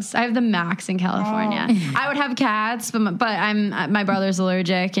 3 dogs. I have the Max in California. I would have cats, but my brother's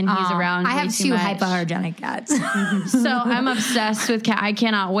allergic and he's around I way have too 2 much. hypoallergenic cats. So I'm obsessed with cats. I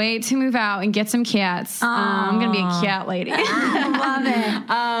cannot wait to move out and get some cats. I'm going to be a cat lady. I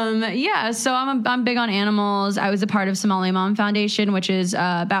love it. Yeah, so I'm big on animals. I was a part of Somali Mom Foundation, which is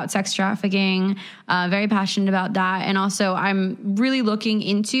about sex trafficking. Very passionate about that. And also I'm really looking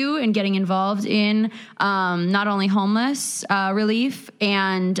into and getting involved in not only homeless relief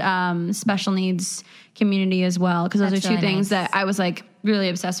and special needs community as well, because those are 2 really things nice. that I was like really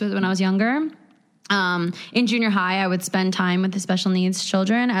obsessed with when I was younger. In junior high, I would spend time with the special needs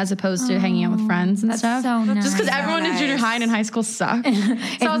children as opposed to hanging out with friends and stuff. so nice. Just because everyone in junior high and in high school sucked. So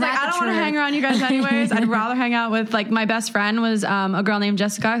I was like, I don't want to hang around you guys anyways. I'd rather hang out with, like, my best friend was a girl named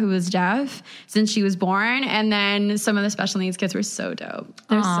Jessica who was deaf since she was born. And then some of the special needs kids were so dope.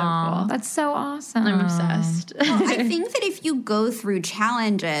 They're so cool. That's so awesome. I'm obsessed. Well, I think that if you go through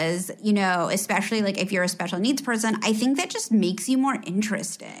challenges, you know, especially like if you're a special needs person, I think that just makes you more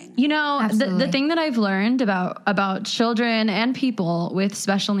interesting. You know, the Absolutely. thing that I've learned about children and people with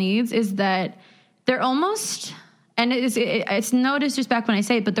special needs is that they're almost, and it's no disrespect when I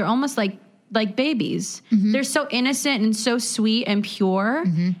say it, but they're almost like babies. They're so innocent and so sweet and pure,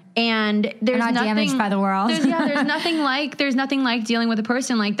 and there's not nothing damaged by the world. There's nothing like dealing with a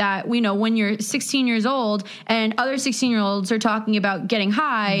person like that. You know, when you're 16 years old and other 16-year-olds are talking about getting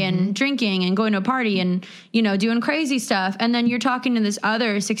high and drinking and going to a party and, you know, doing crazy stuff, and then you're talking to this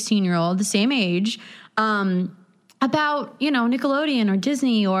other 16-year-old the same age about, you know, Nickelodeon or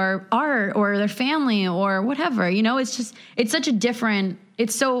Disney or art or their family or whatever. You know, it's such a different.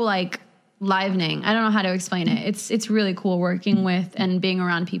 It's so like livening. I don't know how to explain it. It's really cool working with and being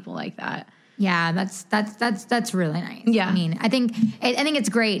around people like that. Yeah, that's really nice. Yeah. I mean, I think it's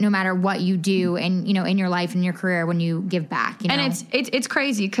great no matter what you do and, you know, in your life and your career when you give back, you know? And it's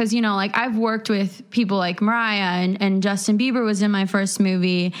crazy because, you know, like I've worked with people like Mariah and Justin Bieber was in my first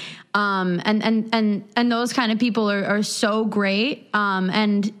movie. And those kind of people are so great.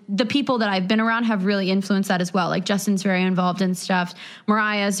 And the people that I've been around have really influenced that as well. Like Justin's very involved in stuff.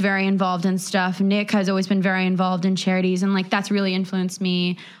 Mariah's very involved in stuff. Nick has always been very involved in charities. And like, that's really influenced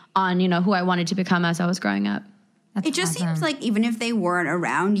me on, you know, who I wanted to become as I was growing up. It just seems like even if they weren't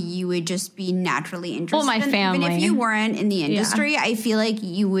around, you would just be naturally interested. Well, my family. Even if you weren't in the industry, I feel like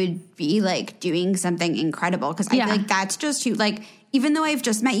you would be like doing something incredible because I feel like that's just who, like, even though I've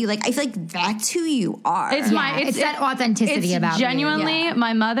just met you, like I feel like that's who you are. It's that authenticity about genuinely you.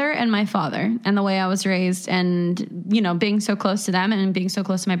 my mother and my father and the way I was raised and, you know, being so close to them and being so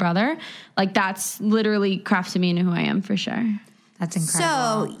close to my brother. Like that's literally crafted me into who I am for sure. That's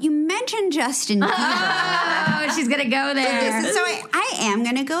incredible. So you mentioned Justin Bieber. Oh, she's going to go there. So I am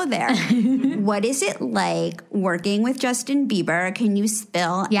going to go there. What is it like working with Justin Bieber? Can you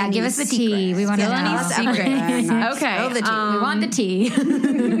spill any give us the secrets? tea. We want to know. Any secrets. Okay. The tea. We want the tea.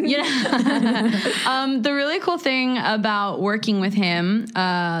 The really cool thing about working with him,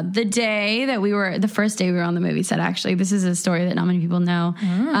 the first day we were on the movie set, actually, this is a story that not many people know.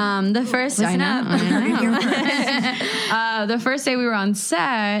 The first day we were on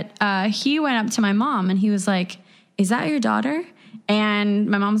set, he went up to my mom and he was like, "Is that your daughter?" And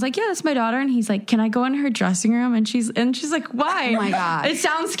my mom was like, "Yeah, that's my daughter." And he's like, "Can I go in her dressing room?" And she's like, "Why?" Oh my God. It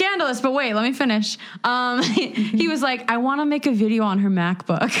sounds scandalous, but wait, let me finish. He was like, "I want to make a video on her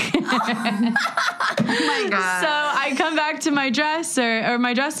MacBook." Oh my God. So I come back to my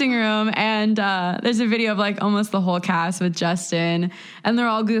my dressing room and there's a video of like almost the whole cast with Justin and they're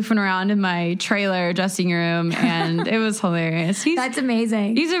all goofing around in my trailer dressing room and it was hilarious. That's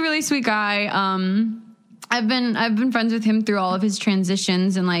amazing. He's a really sweet guy. I've been friends with him through all of his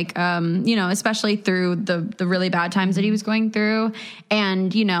transitions and like, you know, especially through the really bad times that he was going through.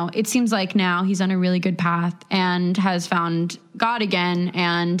 And, you know, it seems like now he's on a really good path and has found God again.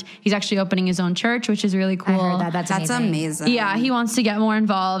 And he's actually opening his own church, which is really cool. I heard that. That's amazing. Yeah, he wants to get more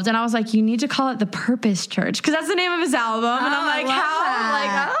involved. And I was like, you need to call it The Purpose Church because that's the name of his album. And I'm like,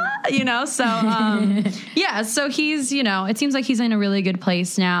 how? Like, you know, so yeah, so he's, you know, it seems like he's in a really good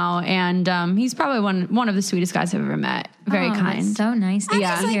place now. And he's probably one of the sweetest guys I've ever met. Very kind. That's so nice to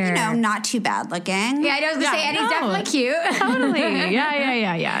Just like, you know, not too bad looking. Yeah, I was going to say, and he's definitely cute. Totally.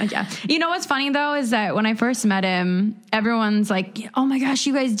 Yeah. You know what's funny though is that when I first met him, everyone's like, "Oh my gosh,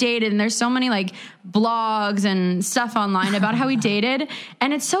 you guys dated." And there's so many like blogs and stuff online about how we dated.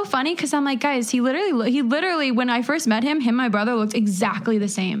 And it's so funny because I'm like, guys, he literally, when I first met him and my brother looked exactly the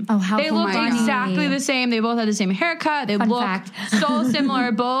same. Oh, how They looked exactly the same. They both had the same haircut. They looked so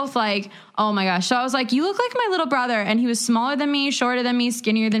similar. Both like, oh my gosh. So I was like, you look like my little brother. And he was smaller than me, shorter than me,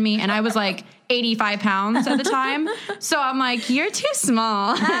 skinnier than me. And I was like 85 pounds at the time. So I'm like, you're too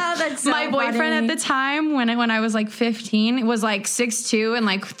small. Oh, that's so my boyfriend funny. at the time, when I was like 15, was like 6'2" and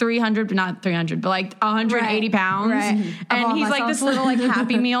like 180 pounds. Right. And he's like this little like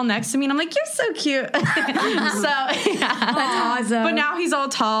Happy Meal next to me. And I'm like, you're so cute. So yeah. That's awesome. But now he's all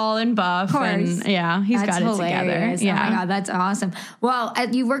tall and buff. And yeah, he's got it together. Yeah. Oh my God, that's awesome. Well,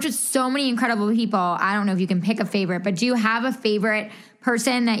 you've worked with so many incredible people. I don't know if you can pick a favorite, but do you have a favorite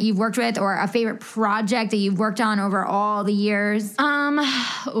person that you've worked with or a favorite project that you've worked on over all the years?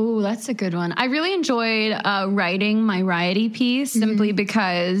 Oh, that's a good one. I really enjoyed writing my Riety piece simply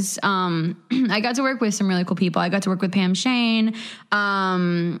because I got to work with some really cool people. I got to work with Pam Shane.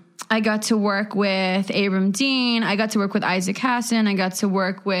 I got to work with Abram Dean. I got to work with Isaac Hassan. I got to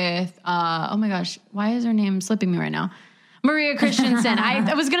work with, oh my gosh, why is her name slipping me right now? Maria Christensen.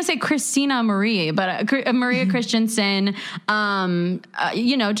 I was going to say Christina Marie, but Maria Christensen, you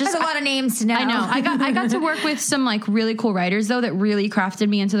know, just That's a lot of names to know. I know. I got to work with some like really cool writers though that really crafted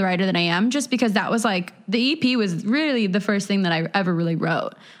me into the writer that I am, just because that was like the EP was really the first thing that I ever really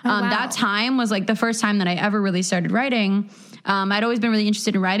wrote. Wow. That time was like the first time that I ever really started writing. I'd always been really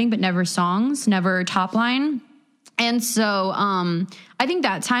interested in writing, but never songs, never top line. And so I think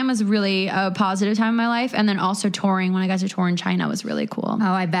that time was really a positive time in my life. And then also touring, when I got to tour in China, was really cool.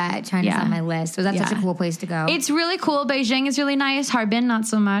 Oh, I bet. China's on my list. So that's such a cool place to go. It's really cool. Beijing is really nice. Harbin, not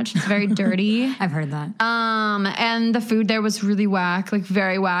so much. It's very dirty. I've heard that. And the food there was really whack, like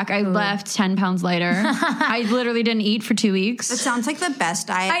very whack. I left 10 pounds lighter. I literally didn't eat for 2 weeks. It sounds like the best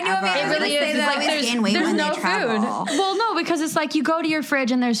diet I know, ever. it really is. They always gain weight when no they travel. food. Well, no, because it's like you go to your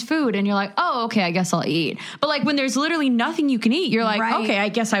fridge and there's food and you're like, oh, okay, I guess I'll eat. But like when there's literally nothing you can eat, you're like, okay, I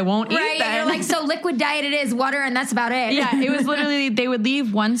guess I won't eat then. You're like, so liquid diet it is, water, and that's about it. Yeah, it was literally, they would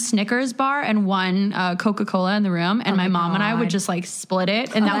leave one Snickers bar and one Coca-Cola in the room, and my mom and I would just like split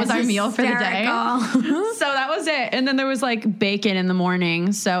it, and that was our meal for the day. So that was it. And then there was like bacon in the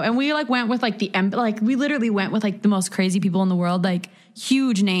morning. So, and we like went with like we literally went with like the most crazy people in the world, like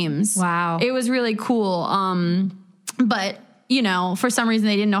huge names. Wow. It was really cool. But you know, for some reason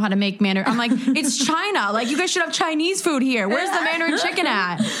they didn't know how to make Mandarin. I'm like, it's China. Like, you guys should have Chinese food here. Where's the Mandarin chicken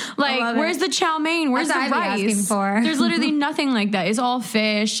at? Like, where's the chow mein? Where's the rice? There's literally nothing like that. It's all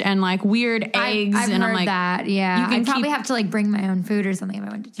fish and like weird eggs. I've and heard I'm like, that. Yeah, I'd probably have to like bring my own food or something if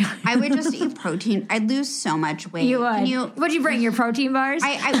I went to China. I would just eat protein. I'd lose so much weight. You would. What'd you bring? Your protein bars?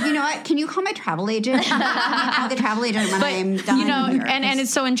 You know what? Can you call my travel agent? Call the travel agent when I'm done. You know, and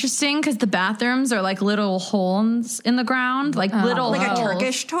it's so interesting because the bathrooms are like little holes in the ground, like little like holes. a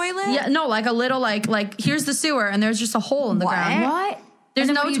Turkish toilet. Yeah, no, like a little like here's the sewer, and there's just a hole in the ground. What? There's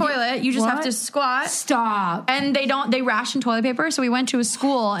no toilet. You just have to squat. Stop. And they ration toilet paper. So we went to a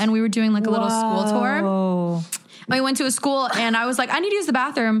school and we were doing like a little school tour. We went to a school and I was like, I need to use the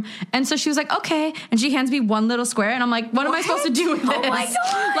bathroom. And so she was like, okay. And she hands me one little square and I'm like, what am I supposed to do with this? Oh my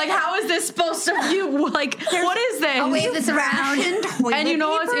God. Like, how is this supposed to view? Like, what is this? I'll wave this around. And you know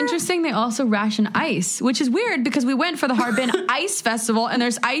what's interesting? They also ration ice, which is weird because we went for the Harbin Ice Festival and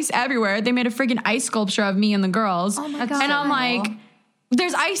there's ice everywhere. They made a freaking ice sculpture of me and the girls. Oh my God. And I'm like,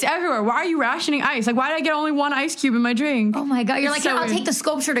 there's ice everywhere. Why are you rationing ice? Like, why did I get only one ice cube in my drink? Oh my God. You're like, so I'll take the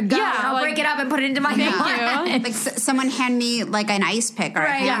sculpture to go. Yeah, and I'll like, break it up and put it into my thank Like someone hand me like an ice pick or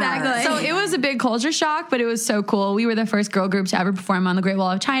Right, a hammer. exactly. So it was a big culture shock, but it was so cool. We were the first girl group to ever perform on the Great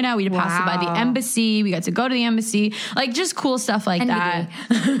Wall of China. We passed it by the embassy. We got to go to the embassy. Like, just cool stuff like that.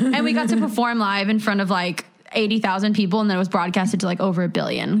 And we got to perform live in front of like 80,000 people, and then it was broadcasted to like over 1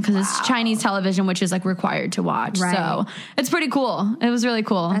 billion because it's Chinese television, which is like required to watch. Right. So it's pretty cool. It was really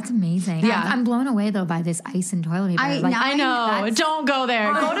cool. That's amazing. Yeah. I'm blown away though by this ice and toilet paper. I know. Don't go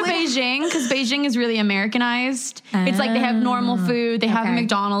there. Go to Beijing because Beijing is really Americanized. It's like they have normal food. They have a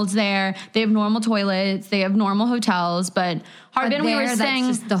McDonald's there. They have normal toilets. They have normal hotels. But Harbin, we were saying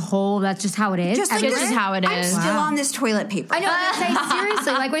that's just how it is. Just like this is how it I'm is. still on this toilet paper. I know. Say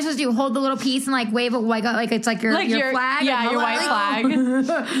seriously, like what are you supposed to do? Hold the little piece and like wave it like it's like your flag. Yeah, your white flag.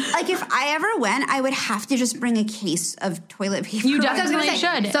 Like if I ever went, I would have to just bring a case of toilet paper. You definitely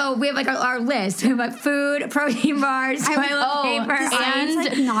should. So we have like our list. We have like food, protein bars, toilet paper, and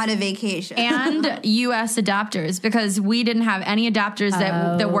like not a vacation. And US adapters because we didn't have any adapters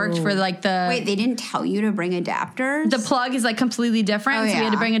that worked for like the. Wait, they didn't tell you to bring adapters? The plug is like completely different, so we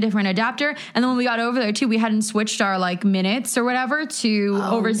had to bring a different adapter. And then when we got over there too, we hadn't switched our like minutes or whatever to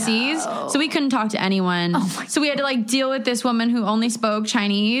overseas, so we couldn't talk to anyone. So we had to like deal with this woman who only spoke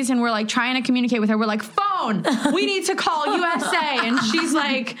Chinese, and we're like trying to communicate with her. We're like, phone, we need to call USA, and she's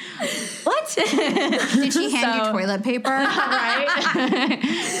like, what? Did she hand you toilet paper? Right.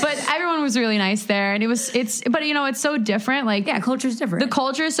 But everyone was really nice there, and but you know, it's so different. Like, culture's different. The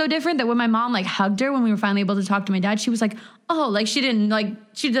culture is so different that when my mom like hugged her when we were finally able to talk to my dad, she was like, oh, like she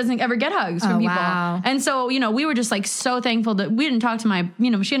doesn't ever get hugs from people. Wow. And so, you know, we were just like so thankful that we didn't talk to my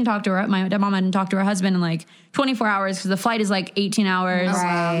mom hadn't talked to her husband in like 24 hours because the flight is like 18 hours.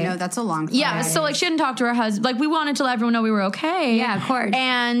 Right. No, that's a long flight. Yeah. So like she hadn't talked to her husband. Like we wanted to let everyone know we were okay. Yeah, of course.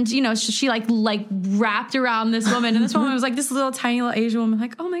 And, you know, she like wrapped around this woman, and this woman was like this little tiny little Asian woman,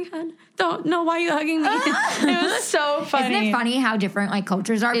 like, oh my God, don't know why are you hugging me. It was so funny. Isn't it funny how different like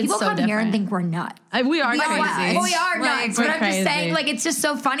cultures are? It's People so come here different. and think we're nuts. We are crazy. We are nuts. But I'm just saying, like, it's just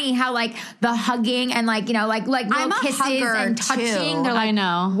so funny how like the hugging and like, you know, like little kisses and touching. Too. They're like, I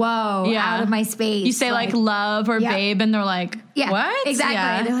know. Whoa, out of my space. You say like love or babe, and they're like, what? Exactly.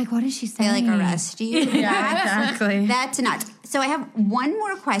 Yeah. They're like, what is she saying? They like arrest you. Yeah, exactly. That's nuts. So I have one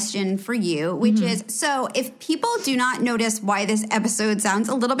more question for you, which is, so if people do not notice why this episode sounds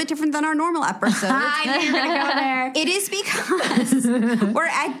a little bit different than our normal episodes, I knew you were going to go there. It is because we're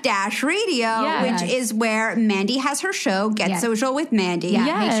at Dash Radio, which is where Mandy has her show, Get Social with Mandy.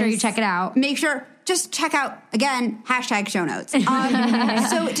 Yeah, make sure you check it out. Just check out, again, #show notes.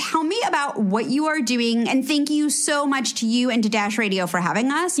 So tell me about what you are doing, and thank you so much to you and to Dash Radio for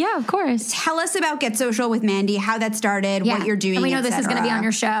having us. Yeah, of course. Tell us about Get Social with Mandy, how that started, what you're doing, and we know this is going to be on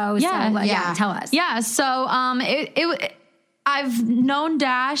your show, so tell us. Yeah, so I've known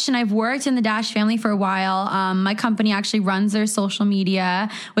Dash and I've worked in the Dash family for a while. My company actually runs their social media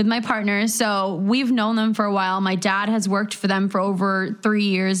with my partners. So we've known them for a while. My dad has worked for them for over 3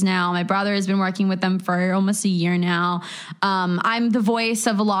 years now. My brother has been working with them for almost a year now. I'm the voice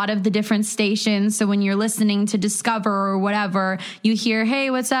of a lot of the different stations. So when you're listening to Discover or whatever, you hear, hey,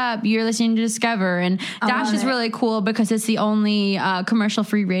 what's up? You're listening to Discover. And Dash is really cool because it's the only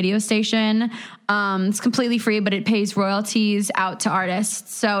commercial-free radio station. It's completely free, but it pays royalties out to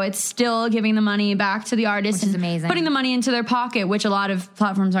artists. So it's still giving the money back to the artists, which is amazing, putting the money into their pocket, which a lot of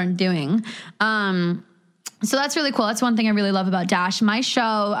platforms aren't doing. So that's really cool. That's one thing I really love about Dash. My show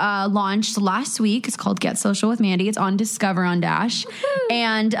launched last week. It's called Get Social with Mandy. It's on Discover on Dash. Woo-hoo.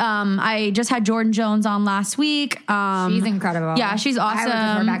 And I just had Jordan Jones on last week. She's incredible. Yeah, she's awesome. I worked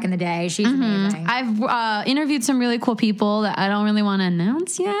with her back in the day. She's amazing. I've interviewed some really cool people that I don't really want to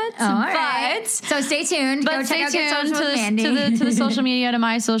announce yet. Oh, all right. So stay tuned. But go stay check out tuned Get Social with Mandy. to the social media, to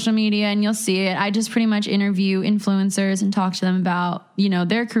my social media, and you'll see it. I just pretty much interview influencers and talk to them about,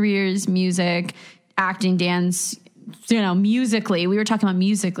 their careers, music, acting, dance, musically. We were talking about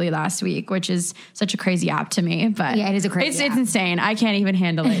Musically last week, which is such a crazy app to me. But yeah, it is a crazy It's insane. I can't even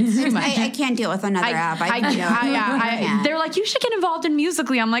handle it. It's too much. I can't deal with another app. They're like, you should get involved in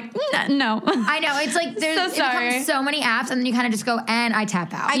Musically. I'm like, no. I know. It's like it becomes so many apps, and then you kind of just go, and I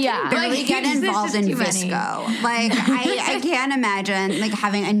tap out. I can barely get involved in Visco. Like, I can't imagine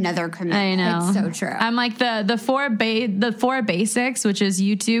having another commitment. I know. It's so true. I'm like the four basics, which is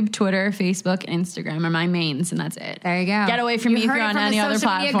YouTube, Twitter, Facebook, Instagram are my mains, and that's it. There you go. Get away from me if you're on any other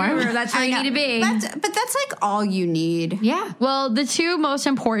platform. That's where you need to be. But that's all you need. Yeah. Well, the two most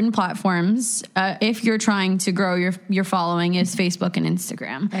important platforms, if you're trying to grow your following, is Facebook and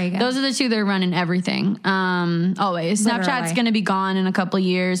Instagram. There you go. Those are the two that are running everything. Always. Literally. Snapchat's going to be gone in a couple of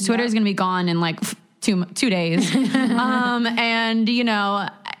years. Twitter's going to be gone in 2 days. And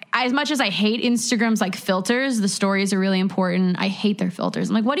as much as I hate Instagram's filters, the stories are really important. I hate their filters.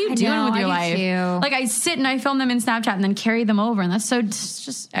 I'm like, what are you doing with your life? Like, I sit and I film them in Snapchat and then carry them over, and that's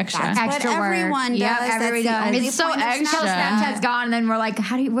just extra. That's extra what work. everyone does. Everybody does. It's so extra. Snapchat's gone, and then we're like,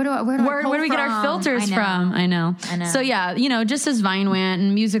 where do we get our filters from? I know. So yeah, just as Vine went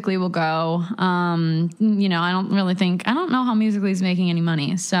and Musically will go. I don't know how Musically is making any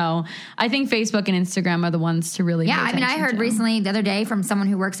money. So I think Facebook and Instagram are the ones to really. Yeah, I heard recently the other day from someone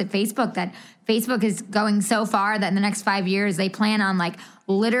who works at Facebook that Facebook is going so far that in the next 5 years they plan on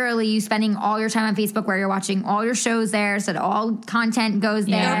literally you spending all your time on Facebook, where you're watching all your shows there, so that all content goes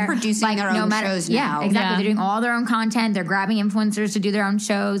there. They're producing their own shows now. Yeah, exactly. Yeah. They're doing all their own content. They're grabbing influencers to do their own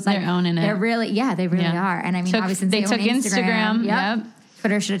shows. They're owning it. They really are. And I mean, obviously they took Instagram. Yep.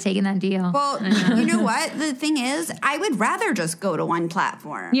 Twitter should have taken that deal. Well, you know what? The thing is, I would rather just go to one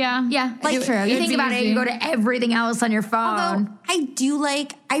platform. Yeah. Yeah, it's true. You think about it, you go to everything else on your phone. Although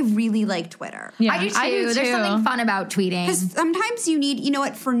I really like Twitter. Yeah, I do too. There's something fun about tweeting. Because sometimes you need,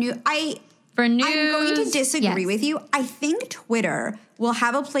 for news. I'm going to disagree with you. I think Twitter will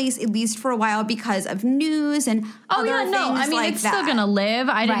have a place, at least for a while, because of news and other things it's still going to live.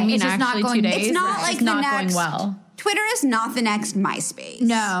 I didn't mean it's just actually not going, 2 days. It's not like it's not next, going well. Twitter is not the next MySpace.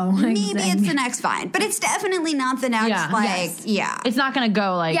 No. Maybe it's the next Vine, but it's definitely not the next, It's not going to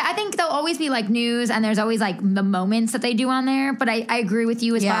go Yeah, I think there'll always be news, and there's always the moments that they do on there. But I agree with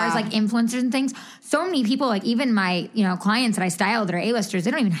you as far as influencers and things. So many people, even my clients that I style that are A-listers, they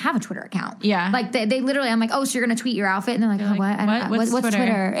don't even have a Twitter account. Yeah. They literally, I'm like, oh, so you're going to tweet your outfit? And they're like, oh, what? What's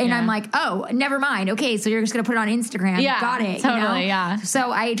Twitter? And I'm like, oh, never mind. Okay, so you're just going to put it on Instagram. Yeah, got it. Totally, yeah.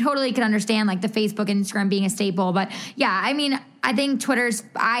 So I totally can understand the Facebook and Instagram being a staple. But yeah, I mean, I think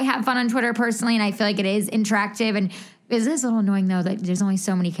I have fun on Twitter personally, and I feel like it is interactive. And it is a little annoying, though, that there's only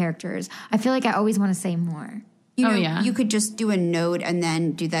so many characters. I feel like I always want to say more. You could just do a note and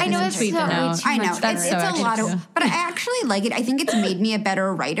then do that. I know, it's a lot but I actually like it. I think it's made me a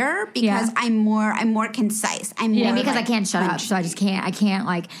better writer because I'm more concise. Because I can't shut up, so I just can't. I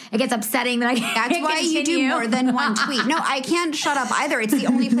can't it gets upsetting that I can't. That's why you do more than one tweet. No, I can't shut up either. It's the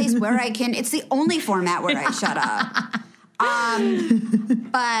only place where I can. It's the only format where I shut up.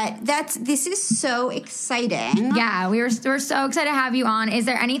 But this is so exciting. Yeah, we're so excited to have you on. Is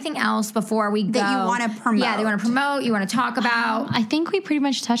there anything else before we go that you want to promote? Yeah, you want to promote, you want to talk about? I think we pretty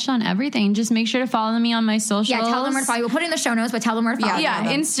much touched on everything. Just make sure to follow me on my socials. Yeah, tell them where to follow you. We'll put it in the show notes, but tell them where to follow you.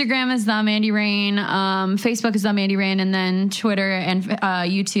 Yeah, Instagram is The Mandy Rain, Facebook is The Mandy Rain, and then Twitter and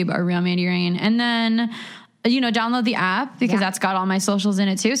YouTube are Real Mandy Rain. And then download the app because that's got all my socials in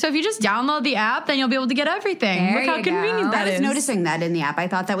it too. So if you just download the app, then you'll be able to get everything. Look how convenient that is. I was noticing that in the app. I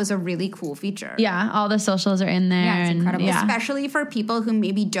thought that was a really cool feature. Yeah, all the socials are in there. Yeah, it's incredible. Yeah. Especially for people who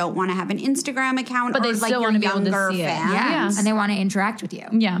maybe don't want to have an Instagram account, but they still want to be able to see it. Yeah. And they want to interact with you.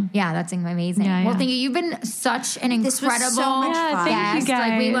 Yeah. Yeah, that's amazing. Yeah, well, thank you. You've been such an incredible This was so much fun. Thank you guys.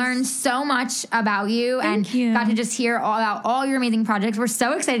 Like, we learned so much about you Thank you. got to just hear all about all your amazing projects. We're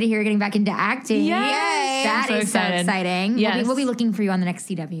so excited to hear you getting back into acting. Yes. That I'm so is excited. So exciting. Yes. We'll be looking for you on the next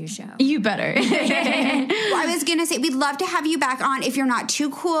CW show. You better. Well, I was going to say, we'd love to have you back on if you're not too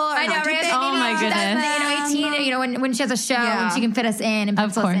cool or I know, not too right? big. Oh, my goodness. 2018, when she has a show and she can fit us in and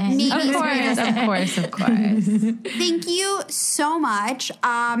Of pencil course. us in. Of course. Thank you so much.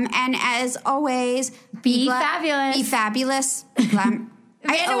 And as always, Be fabulous. Be fabulous.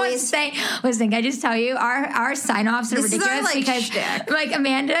 Amanda wants to say, listen, I just tell you, our sign-offs are This is ridiculous our, because shtick.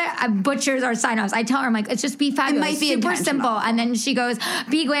 Amanda butchers our sign-offs. I tell her, I'm like, it's just be fabulous. might be super intentional. simple. And then she goes,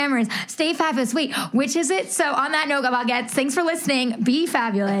 be glamorous, stay fabulous. Wait, which is it? So on that note, Baguettes, thanks for listening. Be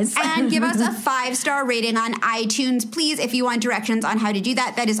fabulous. And give us a 5-star rating on iTunes, please, if you want directions on how to do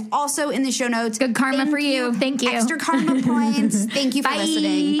that. That is also in the show notes. Good karma for you. Thank you. Extra karma points. Thank you for Bye.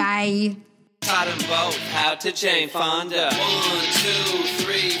 listening. Bye. Taught them both how to Jane Fonda. 1, 2,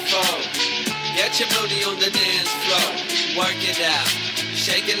 3, 4. Get your booty on the dance floor. Work it out.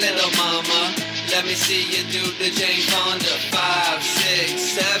 Shake it, little mama. Let me see you do the Jane Fonda. 5, 6,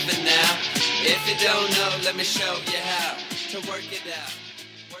 7 now. If you don't know, let me show you how to work it out.